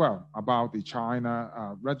seminar as well about the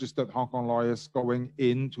China registered Hong Kong lawyers going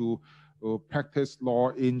into practice law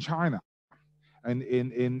in China and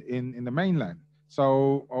in the mainland.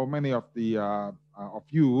 So many of the of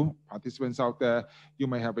you participants out there, you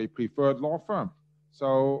may have a preferred law firm.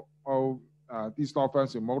 So these law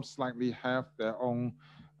firms will most likely have their own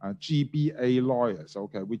GBA lawyers,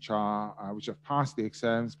 okay, which have passed the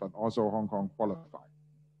exams but also Hong Kong qualified.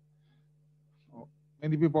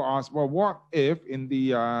 Many people ask, well, what if in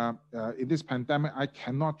this pandemic I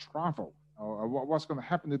cannot travel? What's going to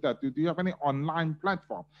happen to that? Do you have any online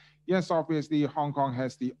platform? Yes, obviously Hong Kong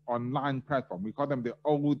has the online platform. We call them the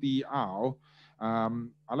ODR.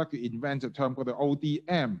 I like to invent a term called the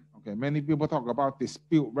ODM. Okay, many people talk about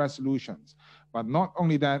dispute resolutions, but not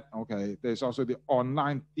only that. Okay, there's also the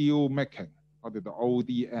online deal making, called the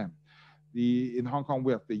ODM. In Hong Kong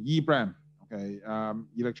we have the eBRAM. Okay,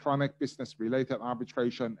 electronic business-related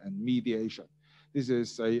arbitration and mediation. This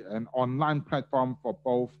is an online platform for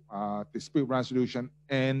both dispute resolution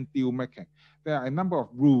and deal making. There are a number of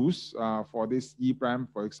rules for this eBRAM.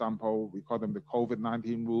 For example, we call them the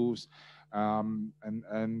COVID-19 rules, and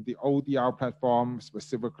the ODR platform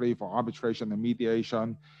specifically for arbitration and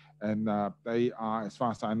mediation. And they are, as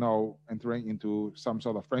far as I know, entering into some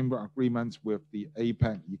sort of framework agreements with the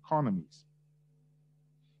APEC economies.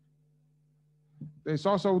 There's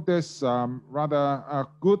also this rather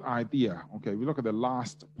good idea. Okay, we look at the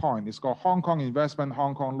last point. It's called Hong Kong investment,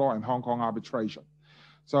 Hong Kong law, and Hong Kong arbitration.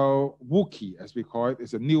 So WUKI, as we call it,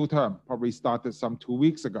 is a new term, probably started some 2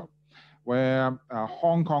 weeks ago, where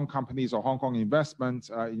Hong Kong companies or Hong Kong investments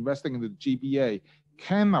investing in the GBA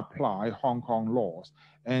can apply Hong Kong laws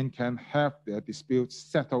and can have their disputes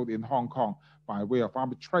settled in Hong Kong by way of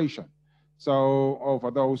arbitration. So for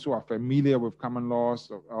those who are familiar with common laws,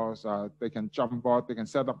 they can jump board, they can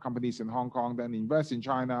set up companies in Hong Kong, then invest in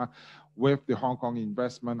China with the Hong Kong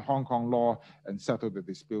investment, Hong Kong law, and settle the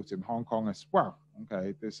disputes in Hong Kong as well.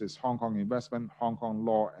 Okay, this is Hong Kong investment, Hong Kong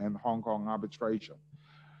law, and Hong Kong arbitration.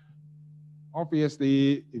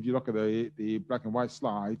 Obviously, if you look at the black and white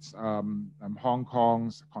slides, Hong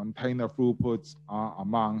Kong's container throughputs are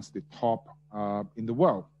amongst the top in the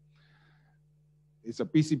world. It's a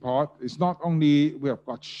busy port. It's not only we have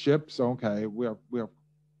got ships, okay, we have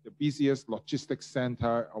the busiest logistics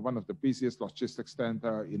center, or one of the busiest logistics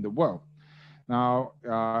center in the world. Now,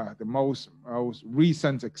 the most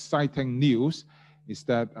recent exciting news is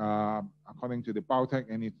that according to the Baltic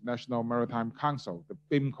and International Maritime Council, the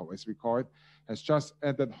BIMCO as we call it, has just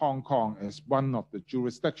added Hong Kong as one of the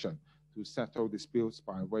jurisdictions to settle disputes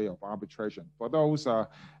by way of arbitration. For those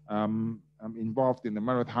involved in the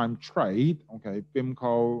maritime trade, okay,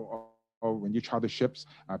 BIMCO, or when you charter ships,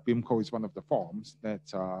 BIMCO is one of the forms that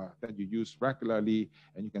you use regularly,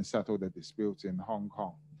 and you can settle the disputes in Hong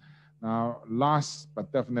Kong. Now, last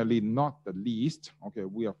but definitely not the least, okay,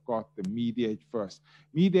 we have got the Mediate First.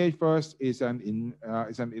 Mediate First is an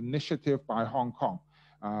initiative by Hong Kong,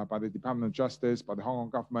 by the Department of Justice, by the Hong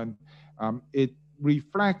Kong government. It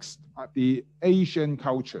reflects the Asian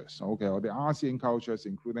cultures, okay, or the ASEAN cultures,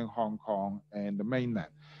 including Hong Kong and the mainland.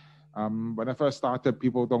 When I first started,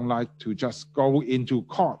 people don't like to just go into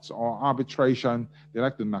courts or arbitration. They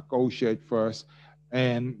like to negotiate first.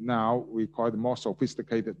 And now we call it more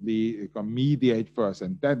sophisticatedly, mediate first.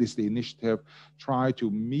 And that is the initiative. Try to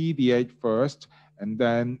mediate first. And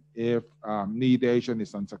then if mediation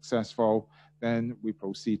is unsuccessful, then we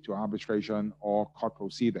proceed to arbitration or court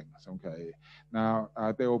proceedings. Okay. Now,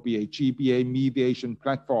 there will be a GBA mediation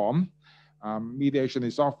platform. Mediation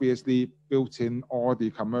is obviously built in all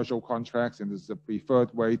the commercial contracts, and is the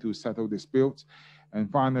preferred way to settle disputes. And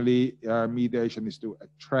finally, mediation is to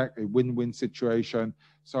attract a win-win situation.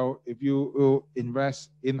 So if you will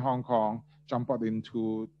invest in Hong Kong, jump out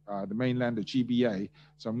into the mainland, the GBA,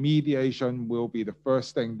 so mediation will be the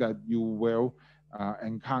first thing that you will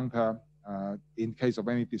encounter in case of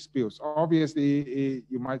any disputes. Obviously,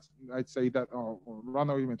 you might say that, oh,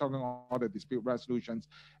 Ronald, you've been talking about all the dispute resolutions.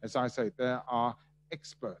 As I say, there are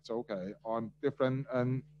experts, okay, on different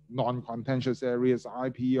non-contentious areas,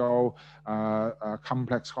 IPO,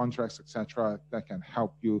 complex contracts, etc., that can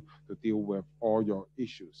help you to deal with all your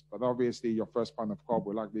issues. But obviously, your first point of call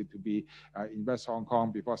will likely to be invest Hong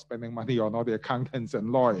Kong before spending money on all the accountants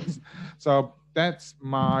and lawyers. So that's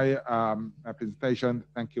my presentation.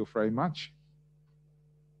 Thank you very much.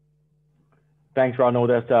 Thanks, Ronald.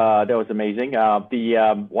 That was amazing.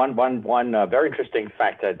 The one very interesting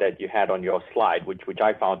fact that you had on your slide, which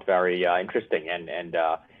I found very interesting,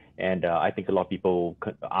 and I think a lot of people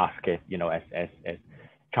could ask it, you know, as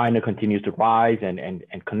China continues to rise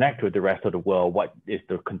and connect with the rest of the world, what is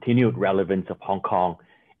the continued relevance of Hong Kong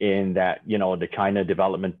in that, you know, the China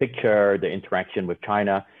development picture, the interaction with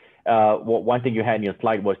China. One thing you had in your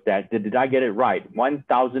slide was that, did I get it right?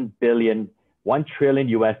 $1 trillion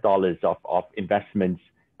US dollars of investments,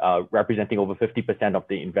 representing over 50% of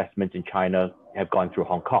the investments in China, have gone through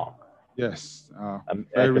Hong Kong. Yes,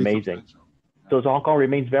 that's amazing. So Hong Kong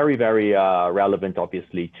remains very, very relevant,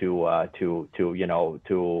 obviously, to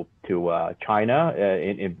China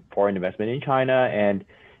in foreign investment in China, and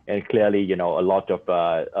clearly, you know, a lot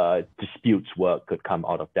of disputes work could come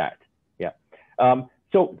out of that. Yeah.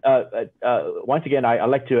 So once again, I'd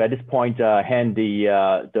like to, at this point, hand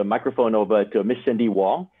the microphone over to Miss Cindy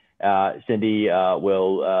Wong. Cindy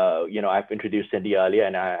will, you know, I've introduced Cindy earlier,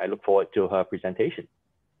 and I look forward to her presentation.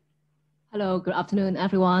 Hello, good afternoon,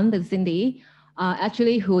 everyone. This is Cindy.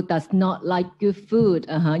 Actually, who does not like good food?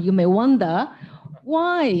 You may wonder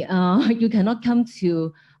why you cannot come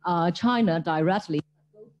to China directly,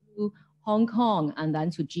 go to Hong Kong and then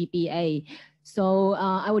to GBA. So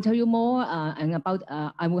I will tell you more and about,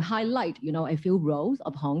 I will highlight, you know, a few roles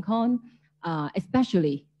of Hong Kong,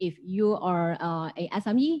 especially if you are a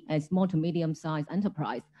SME, a small to medium-sized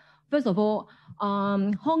enterprise. First of all,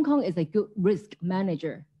 Hong Kong is a good risk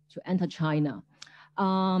manager to enter China.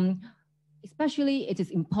 Especially, it is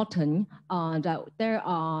important that there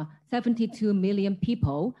are 72 million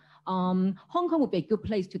people. Hong Kong would be a good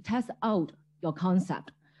place to test out your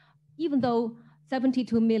concept. Even though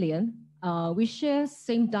 72 million, we share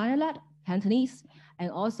same dialect, Cantonese, and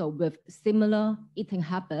also with similar eating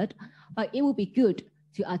habit, but it would be good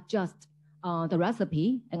to adjust the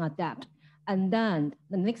recipe and adapt. And then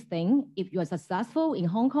the next thing, if you are successful in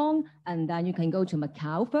Hong Kong, and then you can go to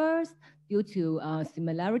Macau first, due to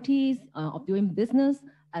similarities of doing business,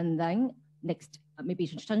 and then next maybe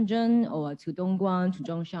to Shenzhen or to Dongguan, to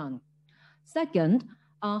Zhongshan. Second,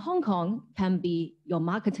 Hong Kong can be your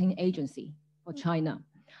marketing agency for China.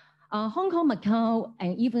 Hong Kong, Macau,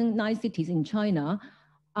 and even 9 cities in China,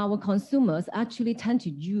 our consumers actually tend to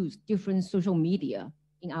use different social media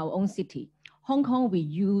in our own city. Hong Kong, we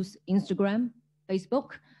use Instagram,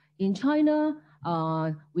 Facebook. In China,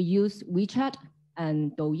 we use WeChat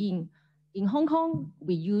and Douyin. In Hong Kong,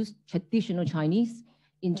 we use traditional Chinese.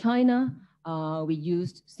 In China, we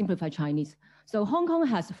use simplified Chinese. So Hong Kong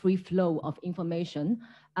has free flow of information,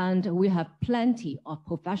 and we have plenty of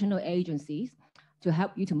professional agencies to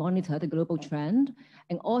help you to monitor the global trend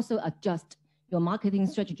and also adjust your marketing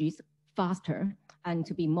strategies faster and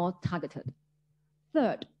to be more targeted.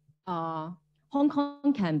 Third, Hong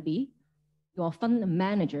Kong can be your fund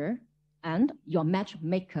manager and your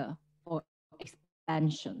matchmaker for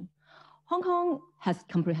expansion. Hong Kong has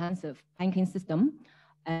comprehensive banking system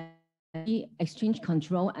and exchange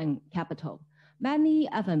control and capital. Many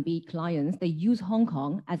F&B clients, they use Hong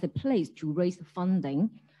Kong as a place to raise funding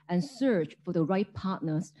and search for the right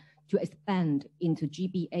partners to expand into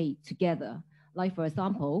GBA together. Like for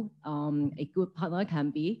example, a good partner can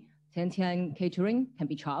be Tian Tian Catering, can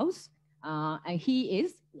be Charles, and he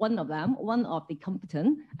is one of them, one of the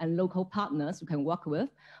competent and local partners you can work with.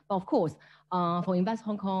 But of course, for Invest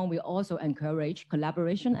Hong Kong, we also encourage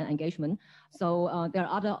collaboration and engagement. So there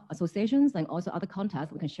are other associations and also other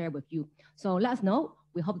contacts we can share with you. So let us know.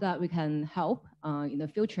 We hope that we can help in the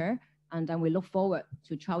future, and then we look forward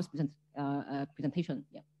to Charles' presentation.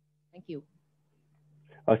 Yeah, thank you.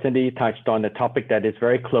 Cindy touched on a topic that is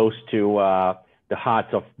very close to the hearts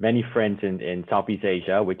of many friends in Southeast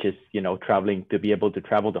Asia, which is, you know, to be able to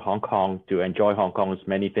travel to Hong Kong to enjoy Hong Kong's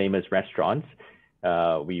many famous restaurants.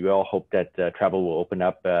 We all hope that travel will open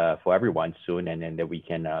up for everyone soon, and that we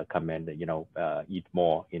can come and, you know, eat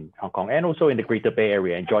more in Hong Kong and also in the Greater Bay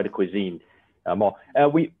Area, enjoy the cuisine more.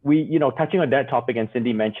 We you know, touching on that topic, and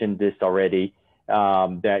Cindy mentioned this already,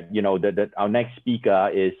 that, you know, that our next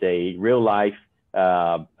speaker is a real life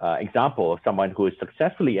example of someone who has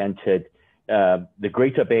successfully entered the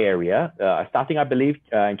Greater Bay Area, starting, I believe,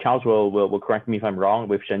 and Charles will correct me if I'm wrong,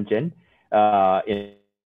 with Shenzhen in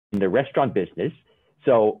the restaurant business.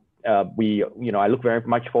 So you know, I look very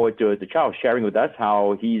much forward to Charles sharing with us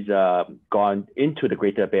how he's gone into the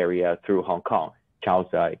Greater Bay Area through Hong Kong. Charles,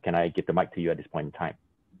 can I give the mic to you at this point in time?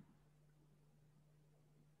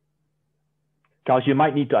 Charles, you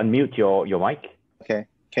might need to unmute your mic. Okay,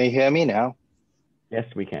 can you hear me now? Yes,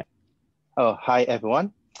 we can. Oh, hi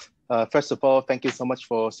everyone. First of all, thank you so much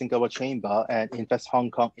for Singapore Chamber and Invest Hong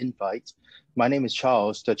Kong invite. My name is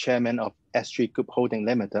Charles, the chairman of S3 Group Holding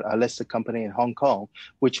Limited, a listed company in Hong Kong,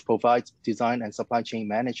 which provides design and supply chain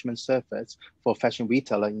management service for fashion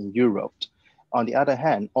retailer in Europe. On the other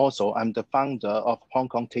hand, also, I'm the founder of Hong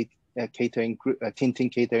Kong Catering Group, Tintin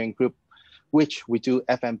Catering Group, which we do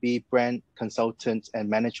F&B brand consultants and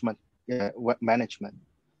management.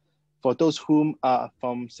 For those whom are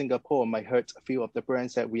from Singapore might heard a few of the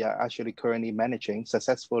brands that we are actually currently managing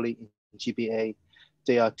successfully in GBA.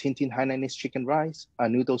 They are Tintin Hainanese Chicken Rice, A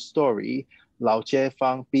Noodle Story, Lao Jie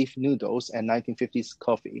Fang Beef Noodles, and 1950s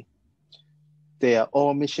Coffee. They are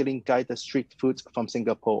all Michelin guided street food from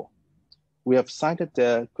Singapore. We have signed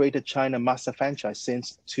the Greater China Master Franchise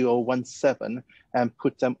since 2017 and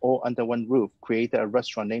put them all under one roof, created a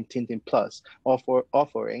restaurant named Tintin Plus,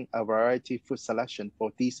 offering a variety food selection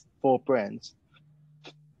for these 4 brands.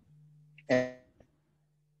 And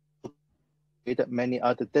created many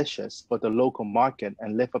other dishes for the local market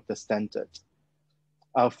and lift up the standard.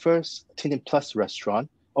 Our first Tintin Plus restaurant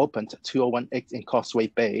opened 2018 in Causeway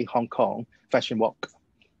Bay, Hong Kong, Fashion Walk.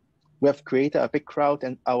 We have created a big crowd,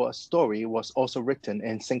 and our story was also written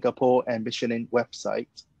in Singapore and Michelin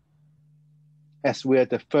website, as we are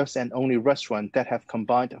the first and only restaurant that have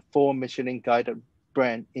combined 4 Michelin guided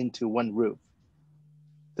brands into one roof.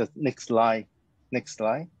 The next slide. Next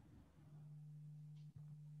slide.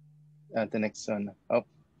 The next one. Oh,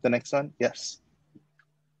 the next one. Yes.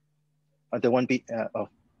 The one oh,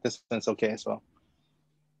 this one's okay as well.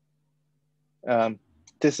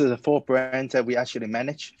 This is the 4 brands that we actually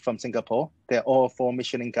manage from Singapore. They're all 4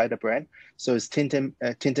 Michelin guided brands. So it's Tintin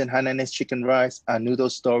Hainanese Chicken Rice, A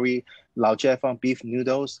Noodle Story, Lao Jie Fang Beef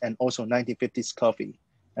Noodles, and also 1950s Coffee.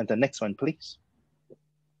 And the next one, please.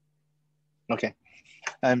 Okay.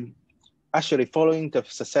 Actually, following the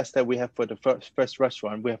success that we have for the first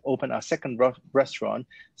restaurant, we have opened our second restaurant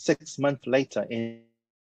 6 months later in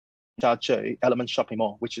Jiazhui Element Shopping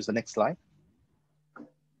Mall, which is the next slide.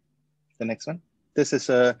 The next one. This is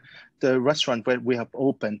the restaurant where we have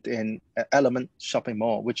opened in Element Shopping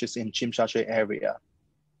Mall, which is in Tsim Sha Tsui area.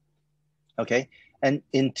 Okay, And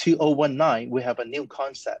in 2019, we have a new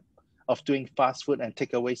concept of doing fast food and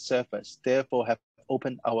takeaway service. Therefore, have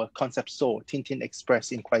opened our concept store, Tintin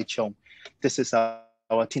Express in Kwai Chung. This is our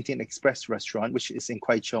Tintin Express restaurant, which is in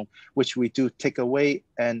Kwai Chung, which we do takeaway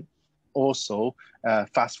and also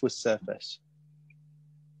fast food service.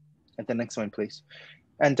 And the next one, please.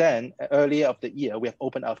 And then earlier of the year, we have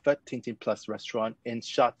opened our third Tintin Plus restaurant in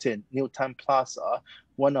Sha Tin, New Town Plaza,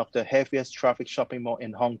 one of the heaviest traffic shopping mall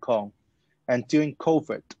in Hong Kong. And during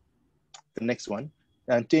COVID, the next one,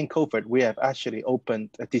 and during COVID, we have actually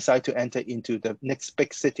decided to enter into the next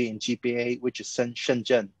big city in GBA, which is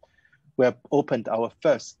Shenzhen. We have opened our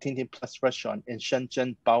first Tintin Plus restaurant in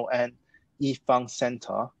Shenzhen Bao'an Yifang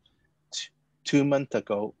Center 2 months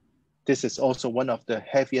ago. This is also one of the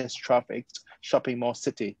heaviest trafficked shopping mall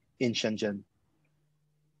city in Shenzhen.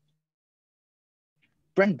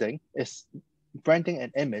 Branding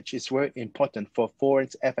and image is very important for foreign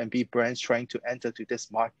F&B brands trying to enter to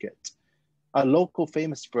this market. A local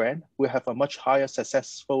famous brand will have a much higher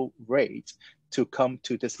successful rate to come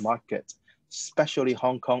to this market. Especially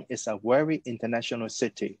Hong Kong is a very international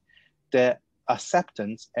city. The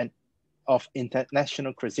acceptance of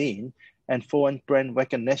international cuisine and foreign brand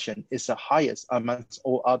recognition is the highest amongst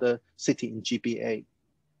all other cities in GBA.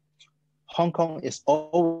 Hong Kong is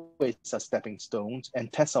always a stepping stone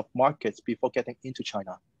and test of markets before getting into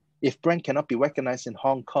China. If brand cannot be recognized in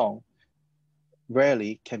Hong Kong,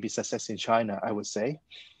 rarely can be success in China, I would say.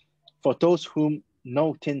 For those who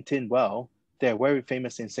know Tintin well, they're very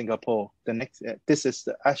famous in Singapore. The next, this is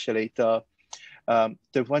actually the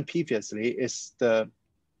one previously is the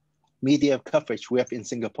media coverage we have in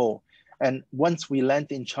Singapore. And once we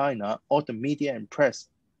land in China, all the media and press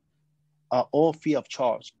are all free of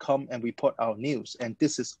charge, come and report our news. And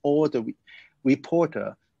this is all the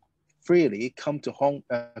reporter freely come to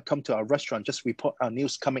our restaurant, just report our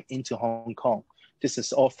news coming into Hong Kong. This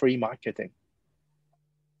is all free marketing.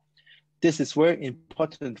 This is very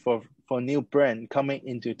important for new brand coming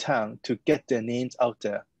into town to get their names out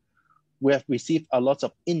there. We have received a lot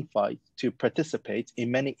of invites to participate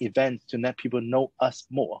in many events to let people know us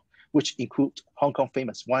more, which include Hong Kong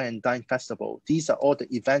famous Wine and Dine Festival. These are all the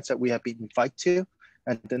events that we have been invited to.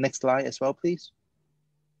 And the next slide as well, please.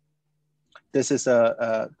 This is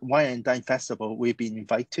a Wine and Dine Festival we've been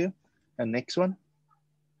invited to. And next one.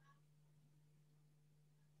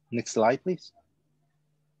 Next slide, please.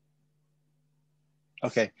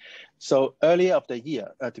 Okay, so earlier of the year,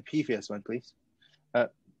 the previous one, please. The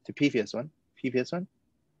previous one.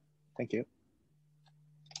 Thank you.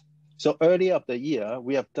 So earlier of the year,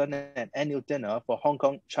 we have done an annual dinner for Hong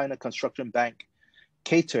Kong China Construction Bank,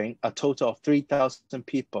 catering a total of 3,000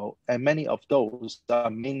 people, and many of those are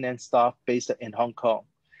mainland staff based in Hong Kong.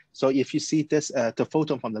 So if you see this, the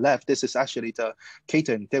photo from the left, this is actually the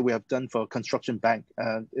catering that we have done for Construction Bank,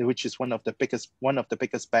 which is one of the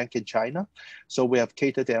biggest bank in China. So we have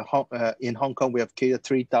catered there in Hong Kong. We have catered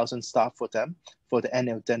 3,000 staff for them for the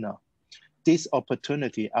annual dinner. This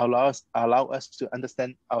opportunity allow us to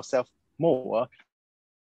understand ourselves more,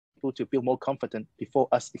 to feel more confident before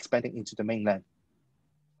us expanding into the mainland.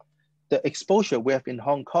 The exposure we have in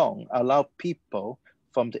Hong Kong allow people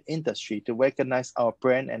from the industry to recognize our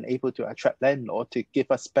brand and able to attract landlords to give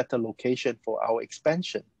us better location for our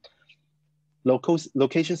expansion.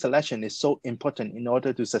 Location selection is so important in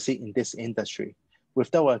order to succeed in this industry.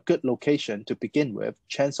 Without a good location to begin with,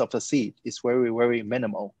 chance of succeed is very, very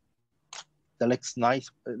minimal. The next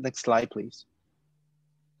slide, please.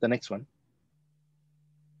 The next one.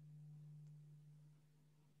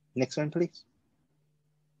 Next one, please.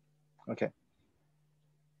 Okay.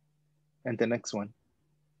 And the next one.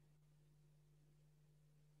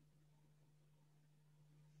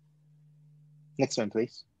 Next one,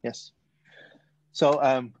 please. Yes. So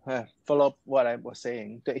follow up what I was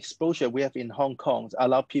saying. The exposure we have in Hong Kong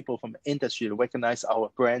allow people from the industry to recognize our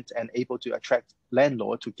brand and able to attract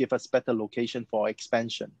landlords to give us better location for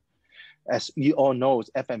expansion. As you all know,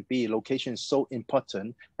 F&B location is so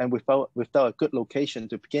important, and without a good location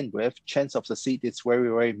to begin with, chance of succeed is very,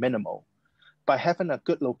 very minimal. By having a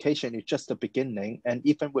good location is just the beginning, and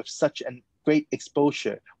even with such a great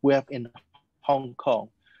exposure we have in Hong Kong,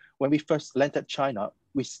 when we first landed China,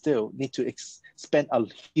 we still need to spend a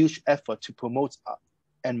huge effort to promote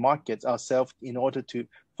and market ourselves in order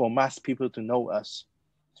for mass people to know us.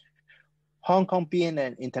 Hong Kong being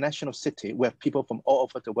an international city, we have people from all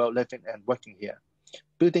over the world living and working here.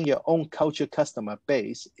 Building your own culture customer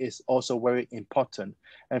base is also very important.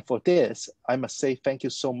 And for this, I must say thank you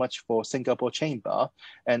so much for Singapore Chamber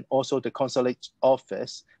and also the Consulate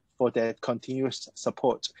Office for their continuous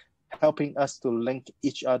support, helping us to link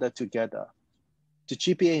each other together The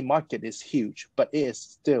GBA market is huge, but it is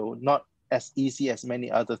still not as easy as many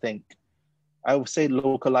other things. I would say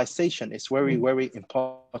localization is very, very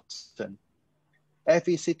important.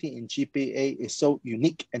 Every city in GBA is so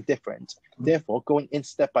unique and different. Therefore, going in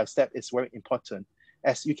step by step is very important,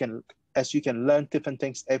 as you can learn different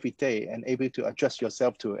things every day and able to adjust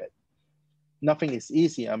yourself to it. Nothing is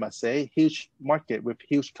easy, I must say. Huge market with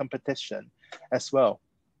huge competition as well.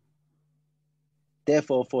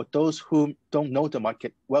 Therefore, for those who don't know the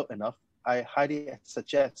market well enough, I highly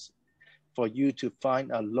suggest for you to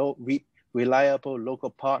find a reliable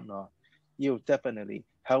local partner. It will definitely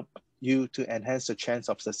help you to enhance the chance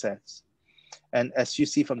of success. And as you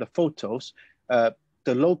see from the photos,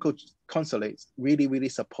 the local consulate really, really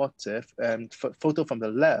supportive. And photo from the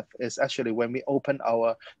left is actually when we opened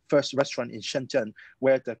our first restaurant in Shenzhen,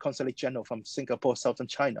 where the consulate general from Singapore, Southern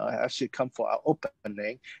China, actually come for our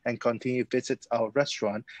opening and continue to visit our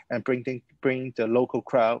restaurant and bring the local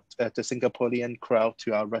crowd, the Singaporean crowd,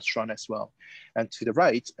 to our restaurant as well. And to the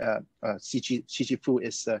right, CG Fu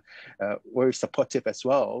is very supportive as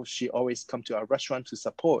well. She always come to our restaurant to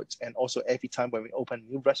support, and also every time when we open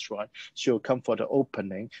a new restaurant, she will come for the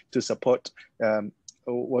opening to support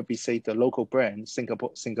what we say the local brand,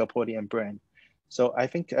 Singaporean brand. So I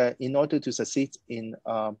think in order to succeed in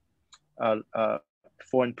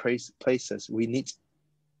foreign places, we need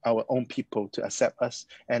our own people to accept us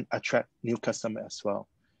and attract new customers as well.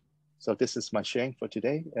 So this is my sharing for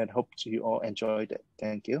today, and hope you all enjoyed it.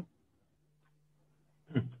 Thank you.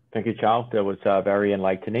 Thank you, Charles. That was very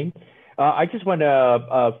enlightening. I just want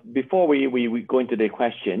to, before we go into the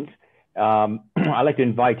questions, I'd like to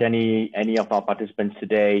invite any of our participants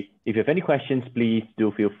today. If you have any questions, please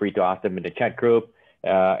do feel free to ask them in the chat group,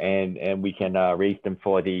 and we can raise them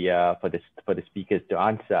for the speakers to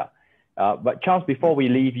answer. But Charles, before we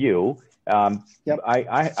leave you,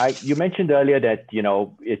 you mentioned earlier that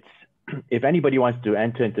it's if anybody wants to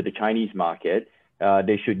enter into the Chinese market,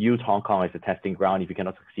 they should use Hong Kong as a testing ground. If you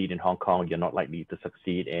cannot succeed in Hong Kong, you're not likely to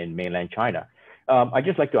succeed in mainland China. I'd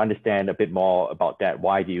just like to understand a bit more about that.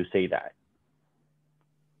 Why do you say that?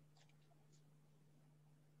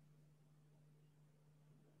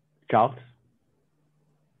 Charles?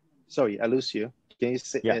 Sorry, I lose you. Can you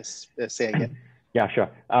say again? Yeah, sure.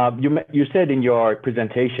 You said in your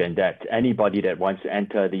presentation that anybody that wants to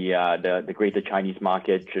enter the greater Chinese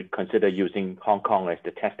market should consider using Hong Kong as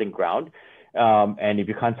the testing ground. And if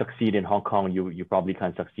you can't succeed in Hong Kong, you probably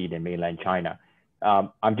can't succeed in mainland China.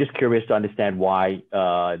 I'm just curious to understand why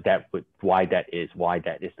that is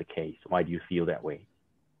the case. Why do you feel that way?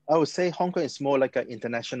 I would say Hong Kong is more like an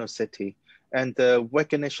international city, and the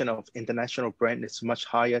recognition of international brand is much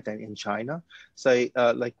higher than in China. So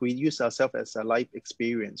like we use ourselves as a life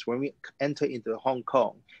experience. When we enter into Hong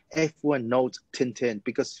Kong, everyone knows Tintin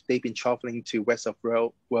because they've been traveling to rest of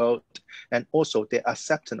the world, and also their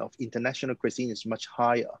acceptance of international cuisine is much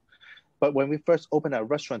higher. But when we first opened our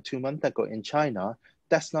restaurant 2 months ago in China,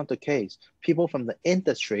 that's not the case. People from the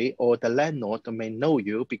industry or the landlord may know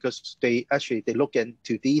you because they look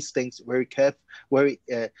into these things very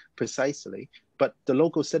precisely. But the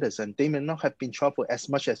local citizen, they may not have been traveled as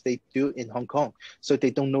much as they do in Hong Kong, so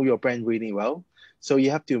they don't know your brand really well. So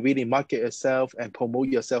you have to really market yourself and promote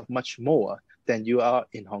yourself much more than you are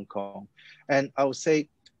in Hong Kong. And I would say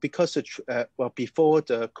because before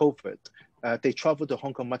the COVID, they travel to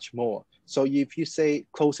Hong Kong much more. So if you say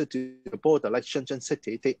closer to the border, like Shenzhen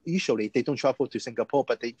City, they don't travel to Singapore,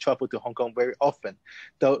 but they travel to Hong Kong very often.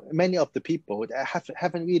 Though many of the people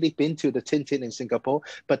haven't really been to the Tintin in Singapore,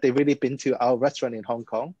 but they've really been to our restaurant in Hong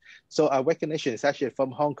Kong. So our recognition is actually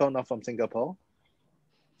from Hong Kong, not from Singapore.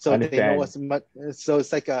 So they know as much. So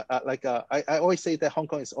it's like I always say that Hong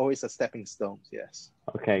Kong is always a stepping stone. Yes.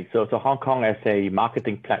 Okay, so Hong Kong as a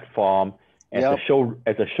marketing platform, as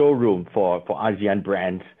a showroom for ASEAN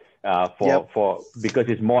brands, because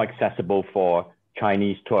it's more accessible for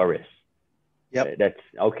Chinese tourists. Yep. That's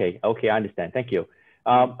okay. Okay, I understand. Thank you.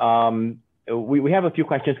 We have a few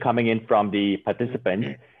questions coming in from the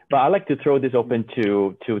participants, but I'd like to throw this open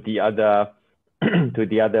to the other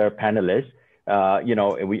panelists.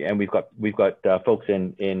 We've got folks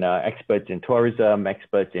in experts in tourism,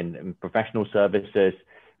 experts in professional services,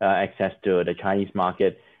 access to the Chinese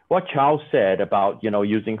market. What Charles said about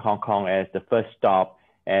using Hong Kong as the first stop,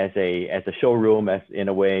 as a showroom, as in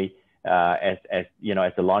a way, as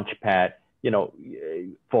a launch pad,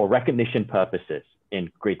 for recognition purposes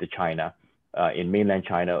in Greater China, in mainland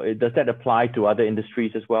China. Does that apply to other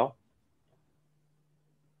industries as well?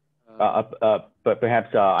 But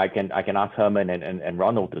perhaps I can ask Herman and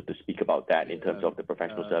Ronald to speak about that in terms of the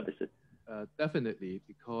professional services. Definitely,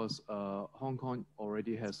 because Hong Kong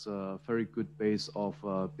already has a very good base of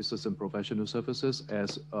business and professional services.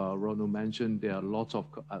 As Ronald mentioned, there are lots of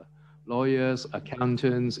lawyers,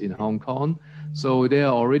 accountants in Hong Kong. So there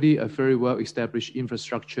are already a very well-established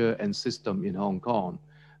infrastructure and system in Hong Kong.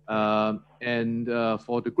 And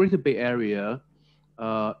for the Greater Bay Area,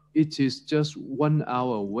 it is just 1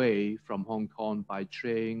 hour away from Hong Kong by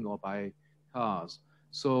train or by cars.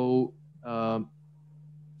 So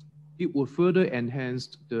it will further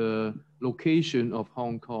enhance the location of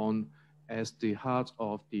Hong Kong as the heart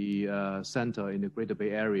of the center in the Greater Bay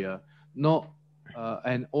Area,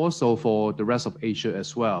 and also for the rest of Asia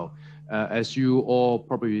as well. As you all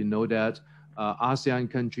probably know that ASEAN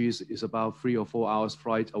countries is about 3 or 4 hours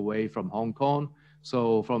flight away from Hong Kong.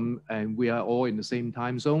 So and we are all in the same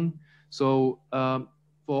time zone. So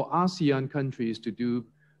for ASEAN countries to do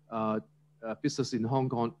business in Hong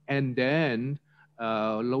Kong and then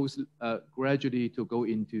gradually to go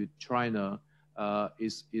into China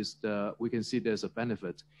we can see there's a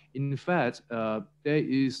benefit. In fact, there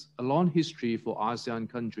is a long history for ASEAN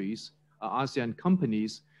countries, ASEAN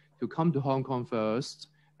companies to come to Hong Kong first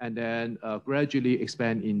and then gradually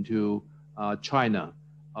expand into China.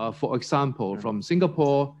 For example, from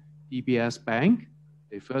Singapore, DBS Bank,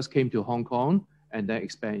 they first came to Hong Kong and then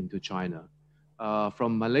expand into China.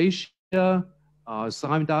 From Malaysia,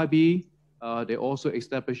 Sime Darby, they also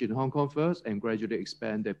established in Hong Kong first and gradually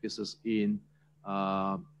expand their business in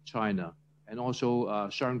China. And also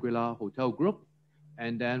Shangri-La Hotel Group.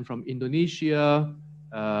 And then from Indonesia,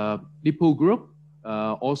 Lippo Group,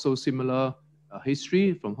 also similar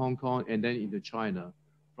history from Hong Kong and then into China.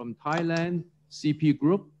 From Thailand, CP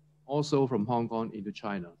Group, also from Hong Kong into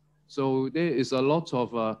China. So there is a lot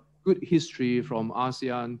of good history from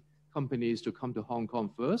ASEAN companies to come to Hong Kong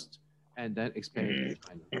first and then expand into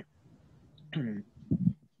China.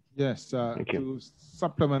 Yes, to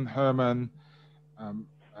supplement Herman,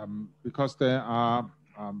 because there are,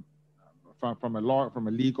 from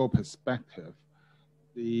a legal perspective,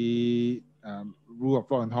 the rule of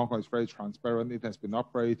law in Hong Kong is very transparent. It has been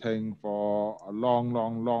operating for a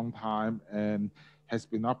long time and has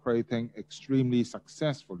been operating extremely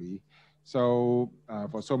successfully. So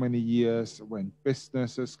for so many years, when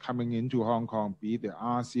businesses coming into Hong Kong, be it the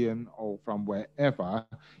ASEAN or from wherever,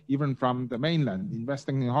 even from the mainland,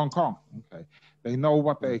 investing in Hong Kong, okay, they know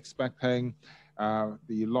what they're expecting.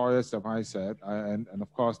 The lawyers, as I said, and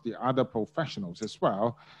of course the other professionals as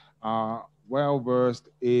well, are well versed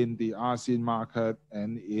in the ASEAN market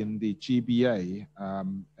and in the GBA,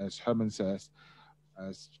 as Herman says,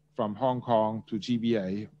 as from Hong Kong to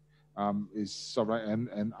GBA is sort of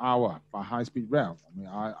an hour by high-speed rail. I mean,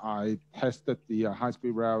 I tested the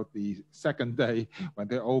high-speed rail the second day when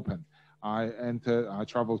they opened. I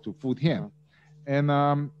traveled to Futian,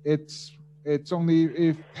 and it's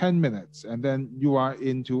only 10 minutes, and then you are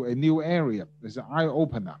into a new area. It's an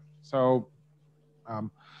eye-opener. So,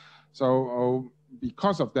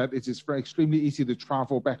 because of that, it is extremely easy to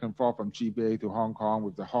travel back and forth from GBA to Hong Kong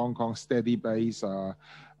with the Hong Kong steady base, the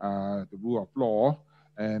rule of law,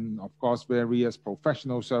 and of course, various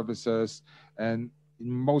professional services. And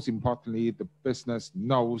most importantly, the business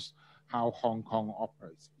knows how Hong Kong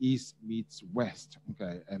operates, East meets West,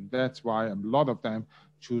 okay? And that's why a lot of them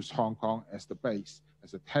choose Hong Kong as the base,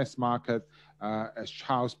 as a test market. As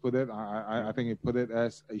Charles put it, I think he put it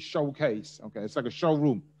as a showcase, okay? It's like a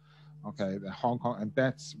showroom. Okay, the Hong Kong, and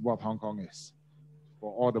that's what Hong Kong is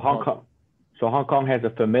for all the Hong Kong. So Hong Kong has a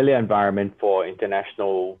familiar environment for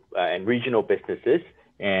international and regional businesses,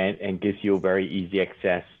 and gives you very easy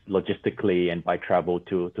access logistically and by travel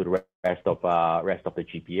to the rest of the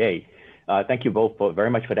GBA. Thank you both very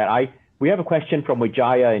much for that. We have a question from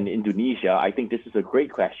Wijaya in Indonesia. I think this is a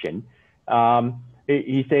great question.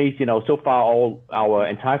 He says, so far all our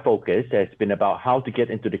entire focus has been about how to get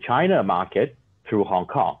into the China market through Hong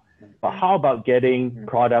Kong. But how about getting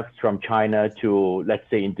products from China to, let's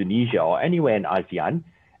say, Indonesia or anywhere in ASEAN?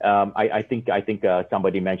 I think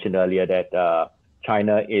somebody mentioned earlier that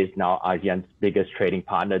China is now ASEAN's biggest trading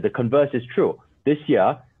partner. The converse is true. This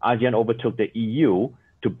year, ASEAN overtook the EU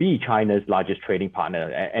to be China's largest trading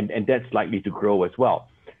partner, and that's likely to grow as well.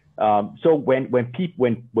 So when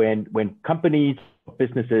companies,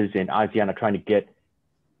 businesses in ASEAN are trying to get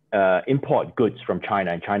import goods from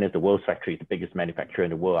China, and China is the world's factory, the biggest manufacturer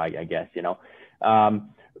in the world, I guess,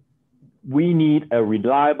 we need a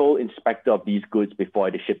reliable inspector of these goods before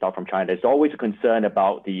it is shipped out from China. There's always a concern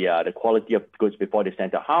about the quality of goods before they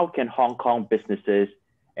send out. How can Hong Kong businesses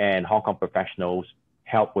and Hong Kong professionals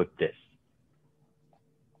help with this?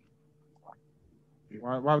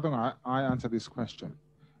 Why don't I answer this question?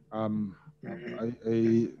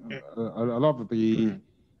 a lot of the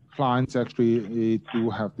clients actually do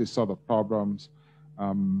have this sort of problems.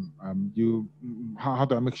 How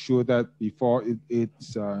do I make sure that before the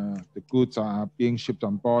goods are being shipped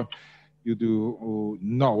on board, you do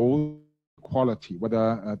know quality,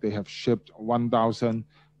 whether they have shipped 1,000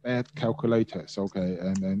 bad calculators, okay,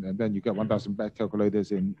 and then you get 1,000 bad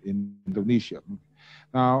calculators in Indonesia.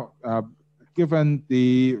 Now, given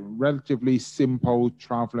the relatively simple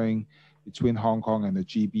traveling between Hong Kong and the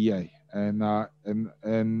GBA, and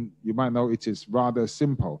you might know it is rather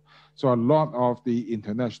simple. So a lot of the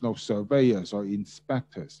international surveyors or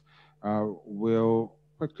inspectors will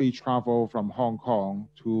quickly travel from Hong Kong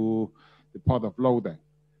to the port of loading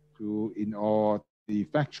or the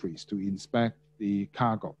factories to inspect the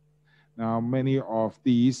cargo. Now, many of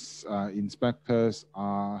these inspectors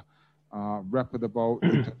are reputable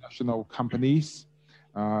international companies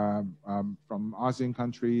from ASEAN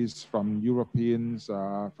countries, from Europeans,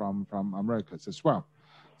 from Americans as well.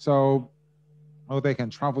 So they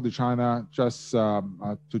can travel to China just to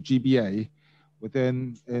GBA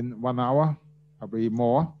in 1 hour, probably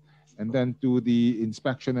more, and then do the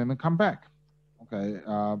inspection and then come back, okay,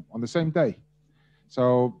 on the same day.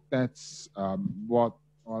 So that's what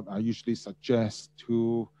I usually suggest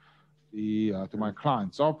to my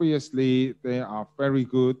clients. Obviously, there are very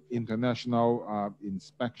good international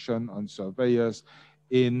inspection and surveyors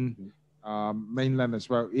in mainland as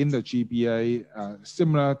well, in the GBA,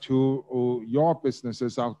 similar to your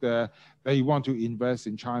businesses out there. They want to invest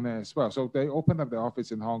in China as well. So they open up their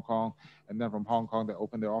office in Hong Kong, and then from Hong Kong, they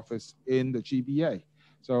open their office in the GBA.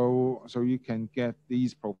 So you can get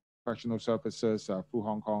these professional services through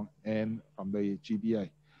Hong Kong and from the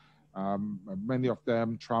GBA. Many of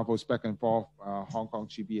them travels back and forth Hong Kong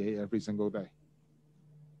GBA every single day.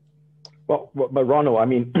 Well, but Ronald, I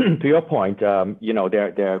mean, to your point, you know,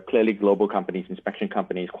 there are clearly global companies, inspection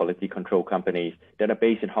companies, quality control companies that are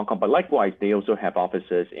based in Hong Kong, but likewise, they also have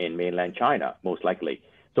offices in mainland China, most likely.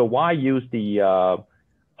 So why use the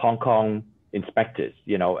Hong Kong inspectors?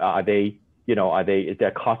 You know, is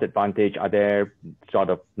there cost advantage? Are there sort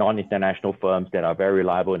of non-international firms that are very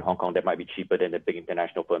reliable in Hong Kong that might be cheaper than the big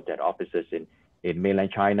international firms that have offices in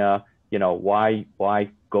mainland China? You know, why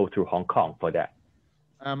go through Hong Kong for that?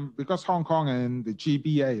 Because Hong Kong and the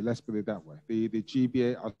GBA, let's put it that way, the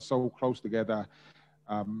GBA are so close together.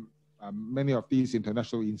 Many of these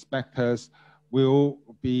international inspectors will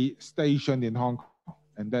be stationed in Hong Kong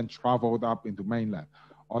and then traveled up into mainland.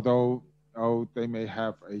 Although they may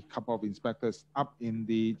have a couple of inspectors up in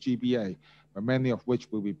the GBA, but many of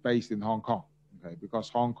which will be based in Hong Kong. Okay, because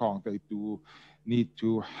Hong Kong, they do need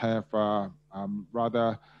to have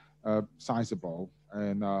rather sizable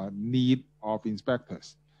and need of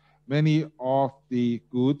inspectors. Many of the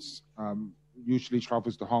goods usually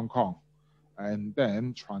travels to Hong Kong and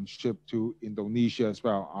then transshipped to Indonesia as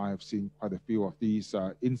well. I have seen quite a few of these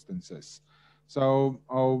instances. So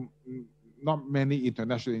not many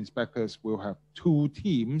international inspectors will have two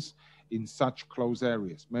teams in such close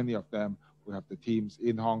areas. Many of them will have the teams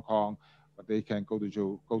in Hong Kong, but they can go to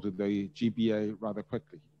the GBA rather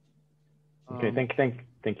quickly. Okay,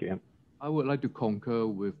 thank you. I would like to concur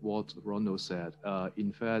with what Ronald said.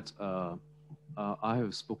 In fact, I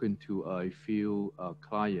have spoken to a few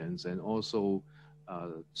clients and also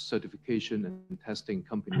certification and testing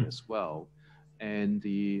company as well, and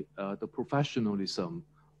the professionalism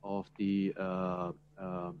of the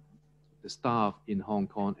staff in Hong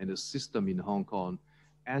Kong and the system in Hong Kong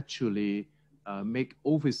actually make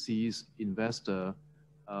overseas investor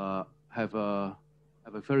have a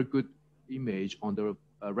very good image on the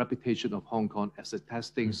reputation of Hong Kong as a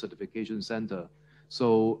testing certification center.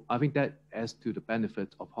 So I think that adds to the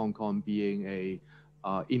benefit of Hong Kong being a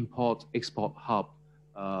import-export hub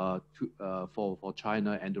for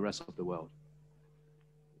China and the rest of the world.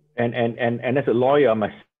 And as a lawyer, I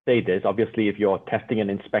must say this, obviously, if you're testing an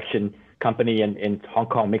inspection company in Hong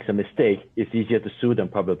Kong makes a mistake, it's easier to sue them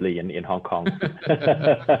probably in Hong Kong.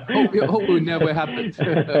 Hope will never happen.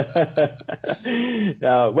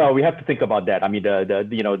 Well, we have to think about that. I mean,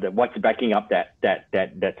 the what's backing up that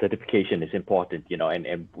certification is important, you know,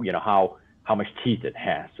 and you know how much teeth it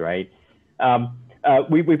has, right?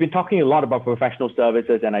 We've been talking a lot about professional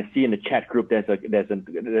services, and I see in the chat group there's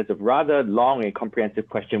a rather long and comprehensive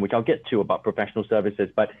question, which I'll get to about professional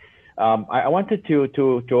services. But I wanted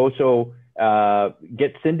to also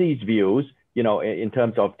get Cindy's views, you know, in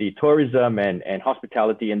terms of the tourism and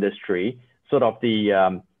hospitality industry, sort of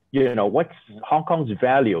the you know, what's Hong Kong's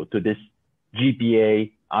value to this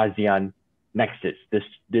GBA ASEAN nexus, this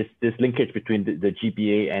linkage between the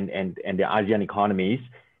GBA and the ASEAN economies.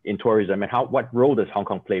 in tourism, and what role does Hong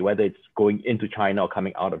Kong play, whether it's going into China or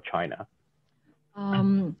coming out of China?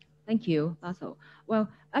 Thank you, Basil. Well,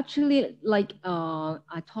 actually, like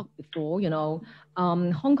I talked before,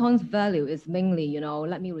 Hong Kong's value is mainly,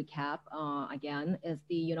 let me recap again, is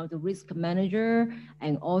the, the risk manager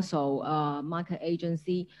and also market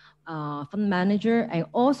agency, fund manager, and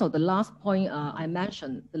also the last point I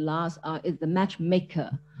mentioned, the last is the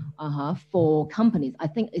matchmaker for companies. I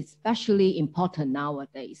think especially important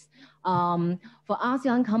nowadays. For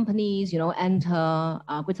ASEAN companies, enter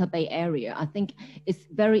Greater Bay Area, I think it's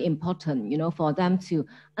very important, for them to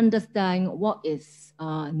understand what is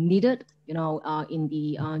needed, in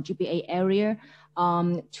the GBA area,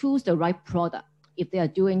 choose the right product if they are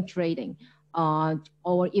doing trading,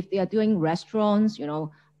 or if they are doing restaurants,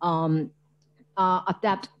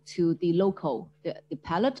 adapt to the local, the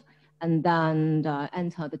palate, and then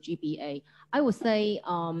enter the GBA. I would say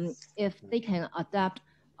if they can adapt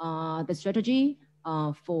the strategy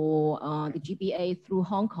for the GBA through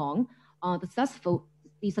Hong Kong, the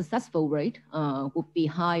successful rate would be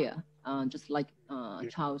higher, just like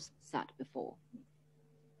Charles said before.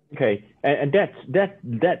 Okay, and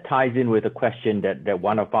that ties in with a question that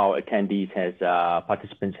one of our attendees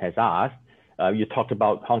participants has asked. You talked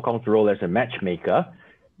about Hong Kong's role as a matchmaker.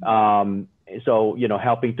 So,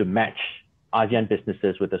 helping to match ASEAN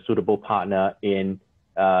businesses with a suitable partner in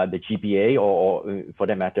the GBA or for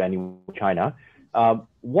that matter, anywhere in China.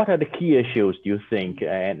 What are the key issues, do you think?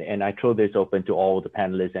 And I throw this open to all the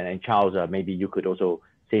panelists, and Charles, maybe you could also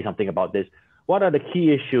say something about this. What are the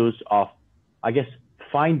key issues of, I guess,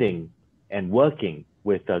 finding and working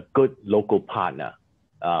with a good local partner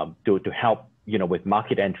to help, with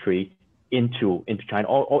market entry into China,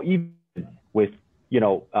 or even with,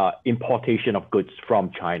 importation of goods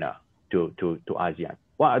from China to ASEAN?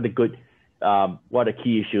 What are the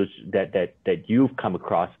key issues that you've come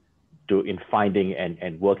across in finding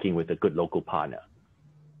and working with a good local partner?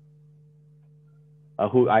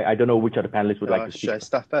 I don't know which of the panelists would like to speak. Should I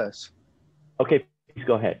start first? Okay, please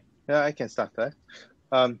go ahead. Yeah, I can start first.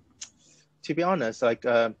 To be honest, like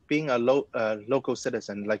being a local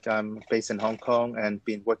citizen, like I'm based in Hong Kong and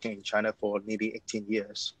been working in China for nearly 18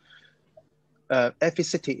 years. Every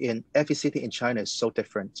city in China is so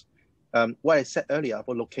different. What I said earlier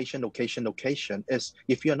about location is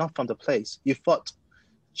if you're not from the place, you thought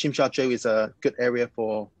Tsim Sha Tsui is a good area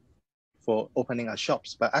for opening our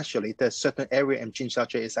shops, but actually there's certain area in Tsim Sha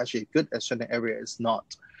Tsui is actually good and certain area is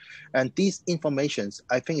not. And these informations,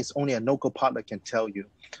 I think it's only a local partner can tell you.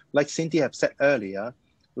 Like Cindy have said earlier,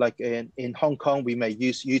 like in Hong Kong, we may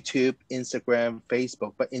use YouTube, Instagram,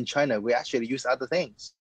 Facebook, but in China, we actually use other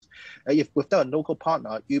things. If without a local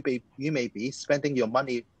partner, you may be spending your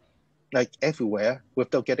money like everywhere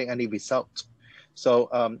without getting any result. So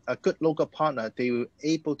a good local partner, they will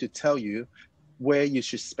able to tell you where you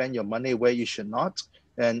should spend your money, where you should not,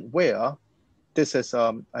 and where. This is,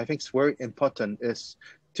 I think it's very important, is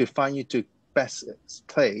to find you the best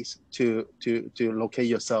place to locate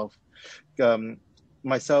yourself.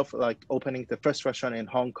 Myself, like opening the first restaurant in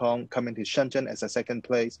Hong Kong, coming to Shenzhen as a second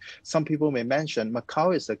place. Some people may mention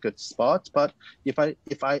Macau is a good spot, but if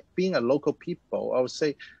I being a local people, I would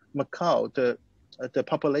say Macau, the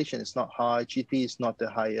population is not high, GDP is not the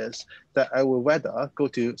highest, that I would rather go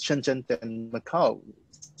to Shenzhen than Macau.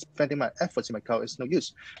 Spending my efforts in Macau is no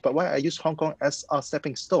use. But why I use Hong Kong as a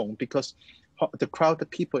stepping stone, because the crowd of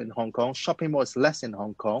people in Hong Kong, shopping mall is less in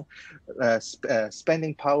Hong Kong,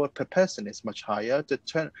 spending power per person is much higher, the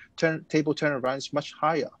table turnaround is much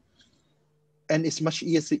higher. And it's much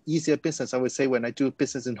easier business, I would say, when I do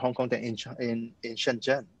business in Hong Kong than in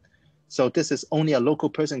Shenzhen. So this is only a local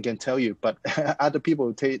person can tell you, but other people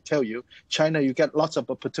will tell you, China, you get lots of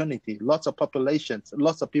opportunity, lots of populations,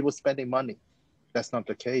 lots of people spending money. That's not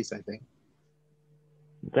the case, I think.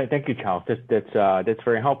 Thank you, Charles. That's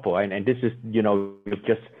very helpful. And this is, you've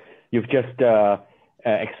just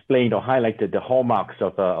explained or highlighted the hallmarks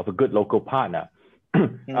of a good local partner.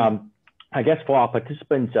 I guess for our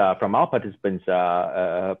participants, from our participants'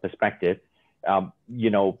 perspective,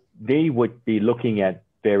 they would be looking at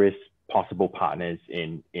various possible partners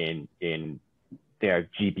in their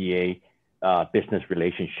GBA business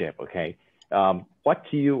relationship. Okay. What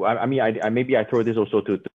do you? Maybe I throw this also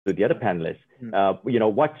to the other panelists.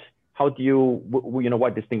 How do you?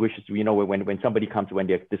 What distinguishes? When somebody comes, when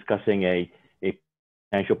they're discussing a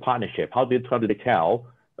potential partnership, how do they tell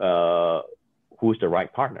who's the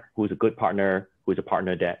right partner, who's a good partner, who's a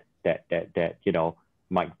partner that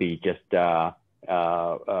might be just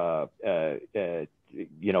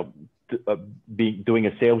doing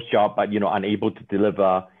a sales job, but unable to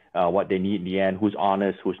deliver what they need in the end, who's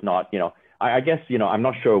honest, who's not. I guess, I'm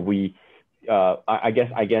not sure I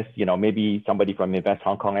guess, maybe somebody from Invest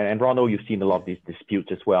Hong Kong, and Ronald, you've seen a lot of these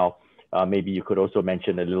disputes as well. Maybe you could also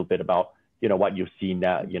mention a little bit about, what you've seen,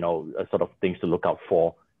 sort of things to look out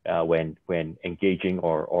for when engaging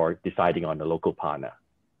or deciding on a local partner.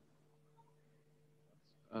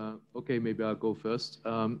 Okay, maybe I'll go first.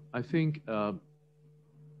 I think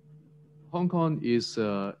Hong Kong is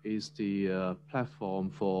the platform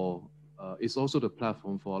for, it's also the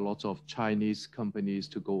platform for a lot of Chinese companies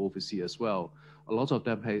to go overseas as well. A lot of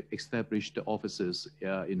them have established offices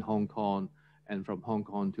in Hong Kong, and from Hong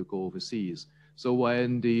Kong to go overseas. So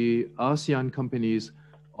when the ASEAN companies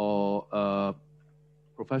or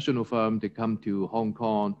professional firm, they come to Hong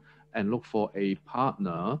Kong and look for a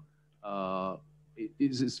partner,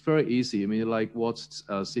 it's very easy. I mean, like what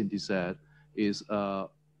Cindy said, is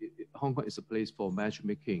Hong Kong is a place for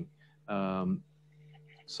matchmaking.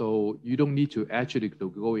 So you don't need to actually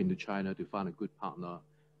go into China to find a good partner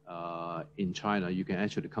in China. You can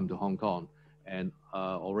actually come to Hong Kong, and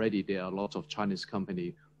already there are lots of Chinese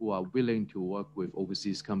companies who are willing to work with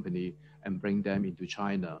overseas company and bring them into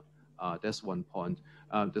China. That's one point.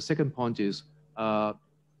 The second point is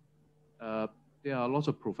there are lots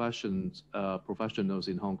of professionals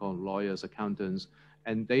in Hong Kong, lawyers, accountants,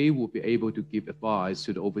 and they will be able to give advice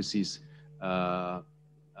to the overseas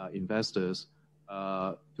investors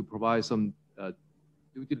to provide some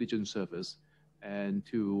due diligence service and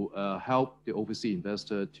to help the overseas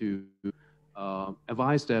investor to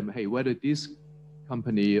advise them, hey, whether this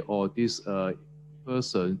company or this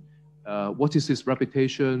person, what is his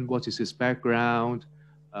reputation, what is his background,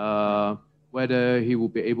 whether he will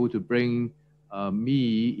be able to bring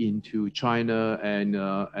me into China and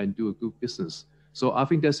do a good business. So I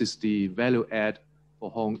think this is the value add for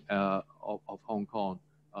of Hong Kong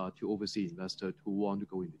to overseas investors who want to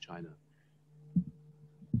go into China.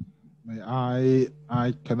 I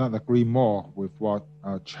cannot agree more with what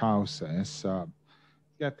Charles says.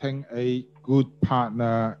 Getting a good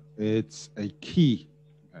partner, it's a key.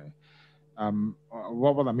 Okay.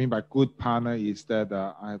 What I mean by good partner is that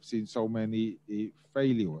I have seen so many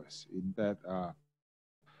failures in that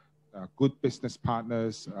good business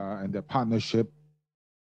partners and their partnership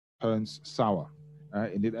turns sour.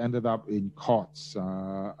 And it ended up in courts,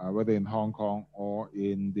 whether in Hong Kong or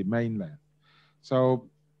in the mainland. So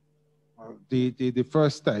the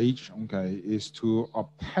first stage, okay, is to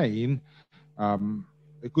obtain a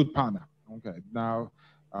good partner. Okay, now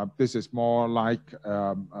this is more like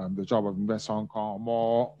the job of Invest Hong Kong,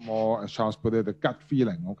 more as Charles put it, the gut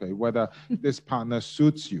feeling. Okay, whether this partner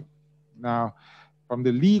suits you. Now, from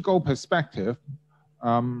the legal perspective,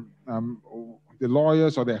 the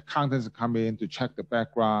lawyers or the accountants come in to check the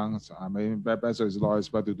backgrounds. I mean, better is lawyers,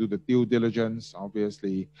 but to do the due diligence,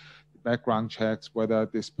 obviously, the background checks, whether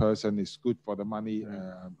this person is good for the money,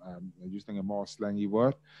 using a more slangy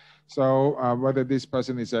word. So whether this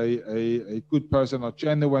person is a good person or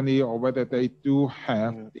genuinely, or whether they do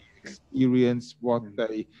have the experience, what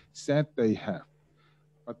they said they have.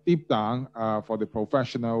 But deep down, for the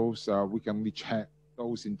professionals, we can only check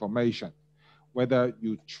those information. Whether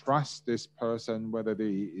you trust this person, whether at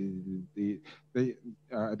the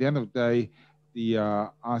end of the day, the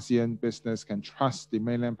ASEAN business can trust the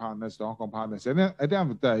mainland partners, the Hong Kong partners. And then, at the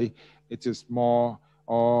end of the day, it is more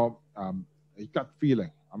a gut feeling.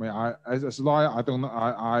 I mean, as a lawyer,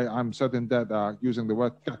 I'm certain that using the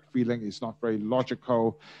word gut feeling is not very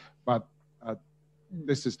logical, but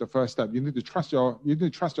this is the first step. You need to trust your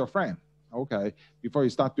friend, okay, before you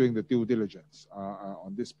start doing the due diligence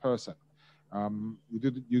on this person.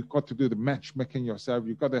 You've got to do the matchmaking yourself.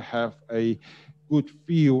 You've got to have a good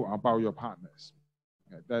feel about your partners.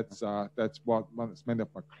 Okay, that's what many of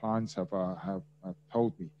my clients have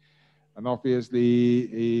told me. And obviously,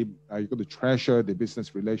 you've got to treasure the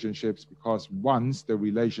business relationships, because once the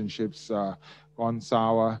relationships gone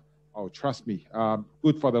sour, oh, trust me,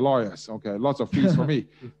 good for the lawyers. Okay, lots of fees for me,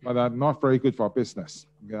 but not very good for business.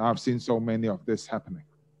 Okay, I've seen so many of this happening.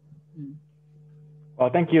 Well,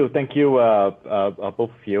 thank you, both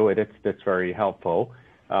of you. That's very helpful.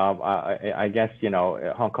 I guess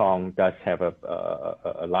Hong Kong does have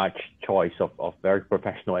a large choice of very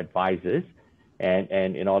professional advisors, and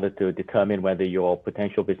in order to determine whether your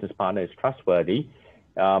potential business partner is trustworthy,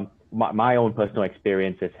 my own personal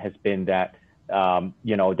experience has been that there are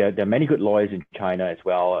many good lawyers in China as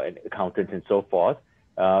well, and accountants and so forth.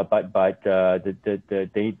 But they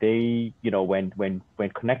when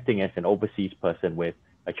connecting as an overseas person with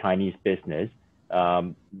a Chinese business,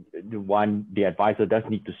 the advisor does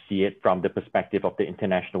need to see it from the perspective of the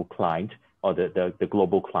international client or the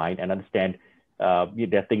global client, and understand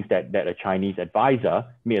there are things that a Chinese advisor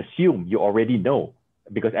may assume you already know,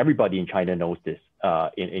 because everybody in China knows this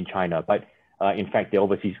in China, but in fact the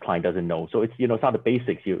overseas client doesn't know. So it's some of the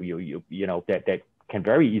basics that can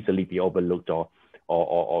very easily be overlooked or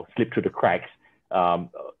slip through the cracks.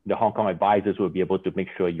 The Hong Kong advisors will be able to make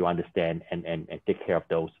sure you understand and take care of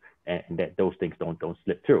those, and that those things don't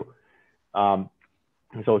slip through.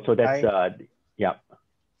 So that's yeah.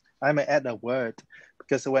 I may add a word,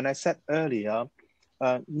 because when I said earlier,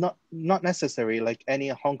 not necessarily like any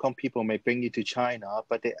Hong Kong people may bring you to China,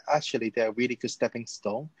 but they're a really good stepping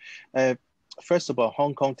stone. First of all,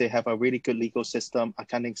 Hong Kong, they have a really good legal system,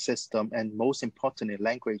 accounting system, and most importantly,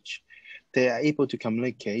 language. They are able to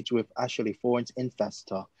communicate with actually foreign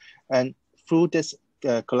investor. And through this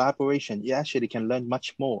collaboration, you actually can learn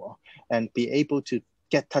much more and be able to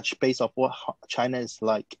get touch base of what China is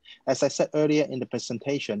like. As I said earlier in the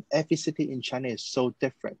presentation, every city in China is so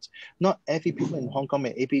different. Not every people in Hong Kong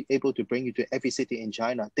may be able to bring you to every city in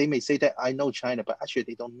China. They may say that I know China, but actually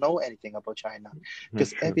they don't know anything about China,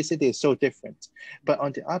 because every city is so different. But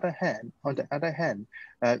on the other hand,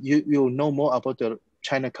 you'll know more about the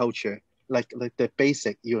China culture, like the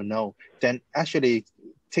basic then actually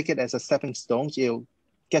take it as a stepping stone. You'll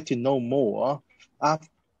get to know more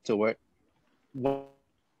afterward.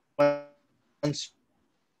 Once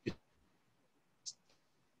you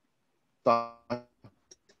start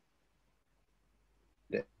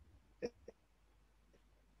it.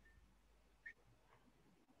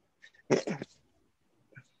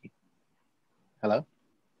 Hello?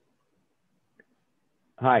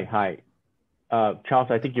 Hi.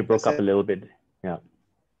 Charles, I think you broke up a little bit. Yeah.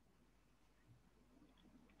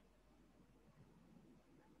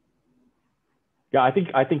 Yeah, I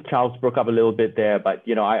think Charles broke up a little bit there, but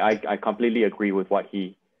I completely agree with what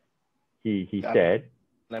he said.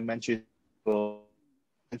 I mentioned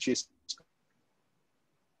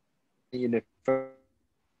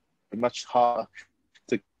much harder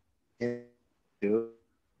to do.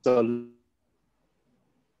 So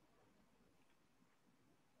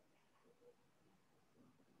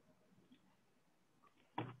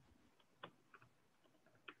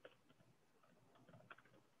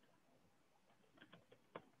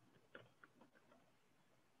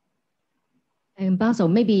And Basil,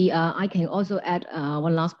 maybe I can also add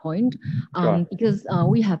one last point, Sure. because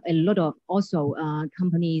we have a lot of also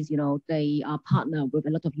companies, they partner with a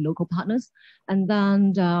lot of local partners. And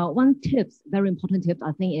then one very important tip,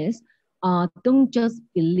 I think, is don't just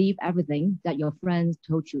believe everything that your friends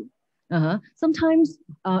told you. Sometimes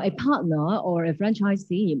a partner or a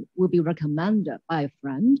franchisee will be recommended by a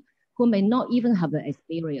friend who may not even have the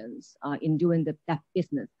experience in doing that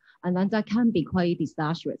business. And then that can be quite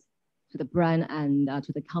disastrous to the brand and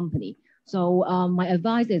to the company. So my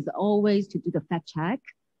advice is always to do the fact check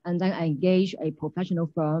and then engage a professional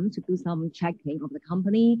firm to do some checking of the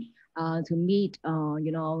company, to meet, in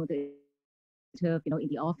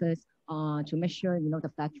the office, to make sure,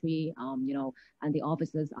 the factory, and the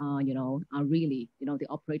offices are, are really, the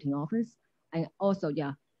operating office. And also,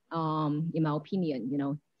 in my opinion,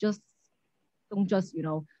 don't just,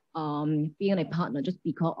 being a partner just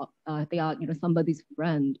because they are, somebody's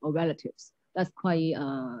friend or relatives. That's quite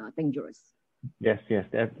dangerous. Yes,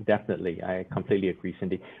 definitely. I completely agree,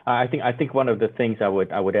 Cindy. I think one of the things I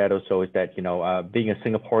would add also is that being a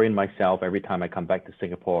Singaporean myself, every time I come back to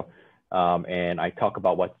Singapore, and I talk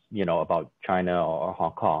about what's about China or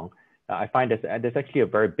Hong Kong, I find there's actually a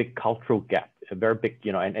very big cultural gap, a very big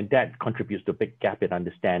and that contributes to a big gap in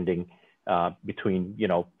understanding between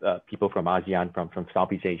people from ASEAN, from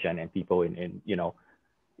Southeast Asia, and people in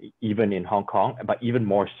even in Hong Kong, but even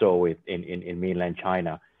more so in mainland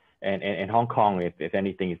China. And Hong Kong, if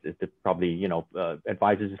anything, is probably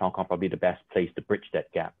advisors in Hong Kong probably the best place to bridge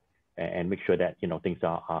that gap and make sure that things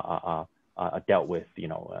are dealt with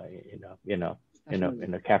in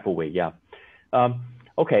a careful way. Yeah.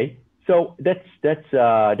 Okay. So that's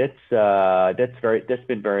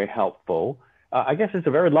been very helpful. I guess it's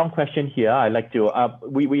a very long question here. I'd like to,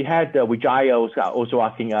 we had Wijaya also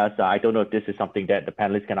asking us, I don't know if this is something that the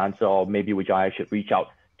panelists can answer, or maybe Wijaya should reach out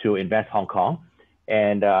to Invest Hong Kong.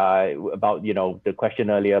 And about, the question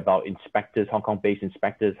earlier about inspectors, Hong Kong-based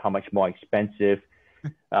inspectors, how much more expensive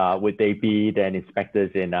would they be than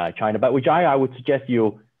inspectors in China? But Wijaya, I would suggest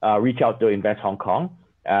you reach out to Invest Hong Kong,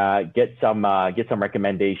 get some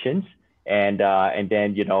recommendations. And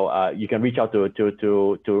then you can reach out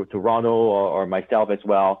to Ronald or myself as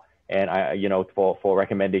well, and for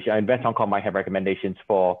recommendation. Invest Hong Kong might have recommendations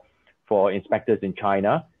for inspectors in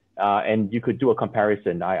China, and you could do a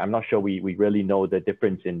comparison. I'm not sure we really know the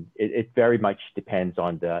difference it very much depends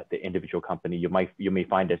on the individual company. You may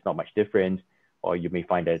find there's not much difference, or you may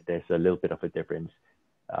find that there's a little bit of a difference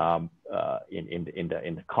in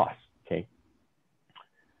the cost. Okay.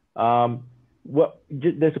 Well,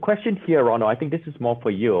 there's a question here, Ronald. I think this is more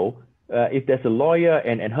for you. If there's a lawyer,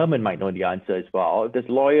 and Herman might know the answer as well. If there's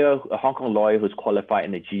a Hong Kong lawyer who's qualified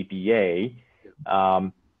in the GBA,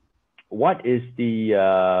 what is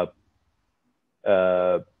the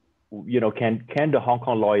can the Hong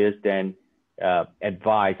Kong lawyers then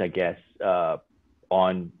advise, I guess,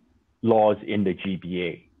 on laws in the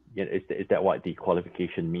GBA? Is that what the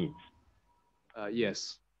qualification means?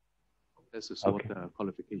 Yes, this is what the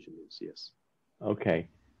qualification is. Yes. Okay.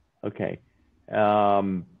 Okay.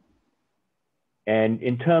 And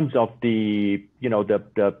in terms of the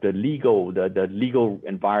legal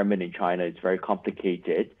environment in China, it's very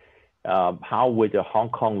complicated. How would a Hong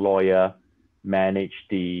Kong lawyer manage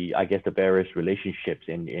the various relationships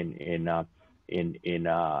in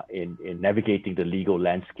navigating the legal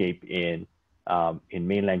landscape in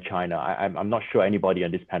mainland China? I'm not sure anybody on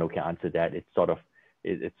this panel can answer that.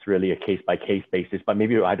 It's really a case-by-case basis, but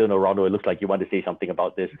maybe, I don't know, Ronald, it looks like you want to say something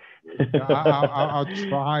about this. I'll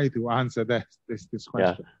try to answer this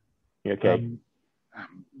question. Yeah. Okay.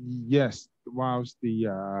 Yes, whilst the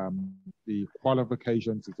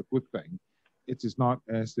qualifications is a good thing, it is not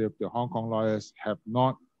as if the Hong Kong lawyers have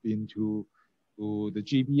not been to the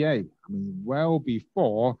GBA. I mean, well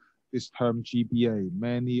before this term GBA,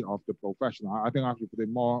 many of the professionals, I think actually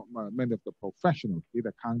many of the professionals, the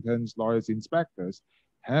accountants, lawyers, inspectors,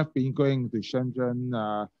 have been going to Shenzhen,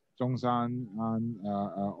 Zhongshan, and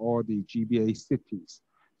all the GBA cities.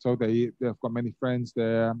 So they've got many friends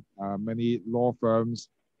there, many law firms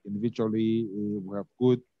individually who have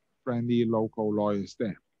good, friendly local lawyers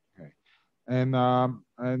there. Okay, and I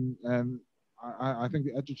think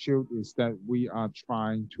the attitude is that we are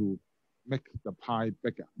trying to make the pie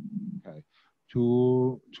bigger, okay,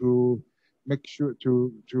 to make sure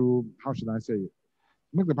to how should I say it?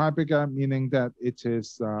 Make the pie bigger, meaning that it's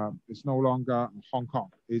no longer Hong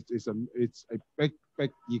Kong. It's a big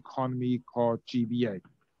economy called GBA,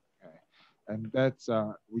 okay, and that's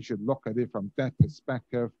we should look at it from that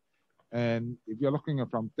perspective. And if you're looking at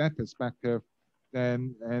it from that perspective,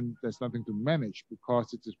 then there's nothing to manage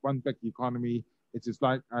because it is one big economy. It is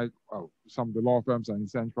like some of the law firms are in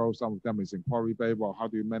Central, some of them is in Quarry Bay. Well, how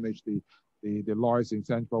do you manage the lawyers in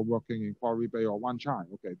Central working in Quarry Bay or Wan Chai?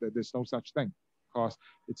 Okay, there's no such thing because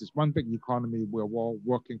it is one big economy. We're all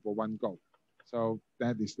working for one goal. So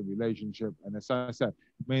that is the relationship. And as I said,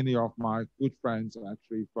 many of my good friends are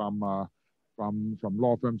actually from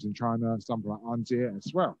law firms in China, some from Anjie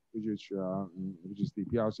as well, which is the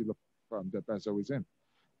PLC firm that Bezo is in.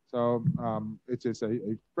 So it is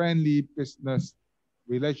a friendly business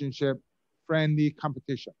relationship, friendly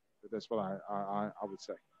competition. That's what I would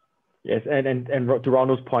say. Yes, and to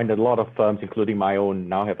Ronald's point, a lot of firms, including my own,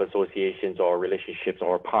 now have associations or relationships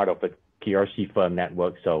or part of a PRC firm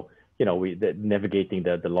network. So navigating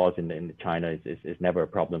the laws in China is never a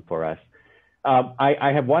problem for us.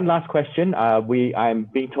 I have one last question. I'm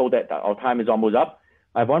being told that our time is almost up.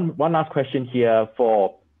 I have one last question here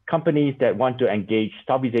for companies that want to engage,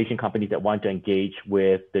 Southeast Asian companies that want to engage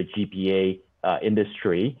with the GBA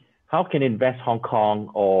industry. How can Invest Hong Kong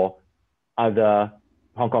or other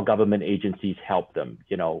Hong Kong government agencies help them?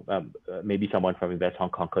 Maybe someone from Invest Hong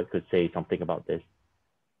Kong could say something about this.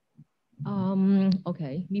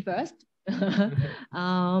 Okay, me first.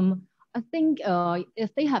 I think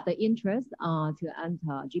if they have the interest to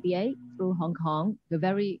enter GBA through Hong Kong, the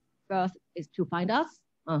very first is to find us.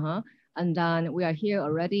 And then we are here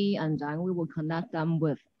already, and then we will connect them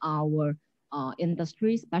with our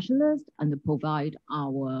industry specialists and provide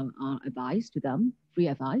our advice to them, free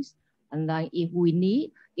advice. And then if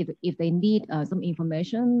they need some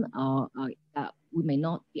information that we may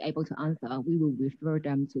not be able to answer, we will refer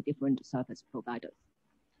them to different service providers.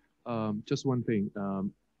 Just one thing,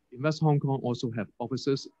 Invest Hong Kong also have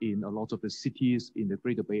offices in a lot of the cities in the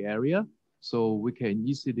Greater Bay Area, so we can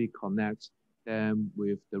easily connect them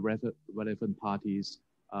with the relevant parties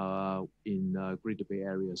in Greater Bay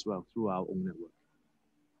Area as well through our own network.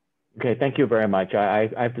 Okay, thank you very much. I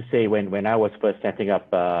have to say, when I was first setting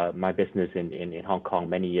up my business in Hong Kong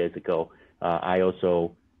many years ago, I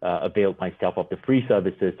also availed myself of the free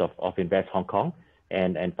services of Invest Hong Kong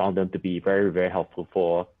and found them to be very, very helpful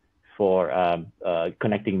for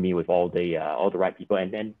connecting me with all the right people.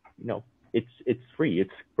 And it's free.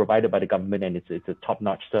 It's provided by the government, and it's a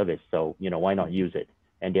top-notch service. So why not use it?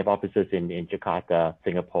 And they have offices in Jakarta,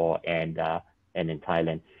 Singapore, and in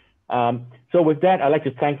Thailand. So with that, I'd like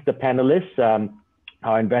to thank the panelists,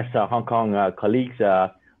 our Invest Hong Kong colleagues,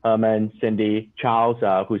 Herman, Cindy, Charles,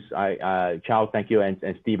 Charles, thank you, and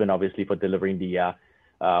Stephen, obviously, for delivering the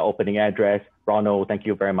opening address. Ronald, thank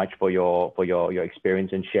you very much for your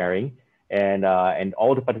experience and sharing. And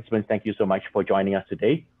all the participants, thank you so much for joining us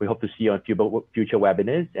today. We hope to see you on future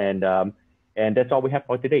webinars. And that's all we have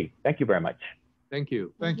for today. Thank you very much. Thank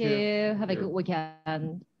you. Thank you. Have a good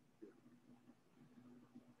weekend.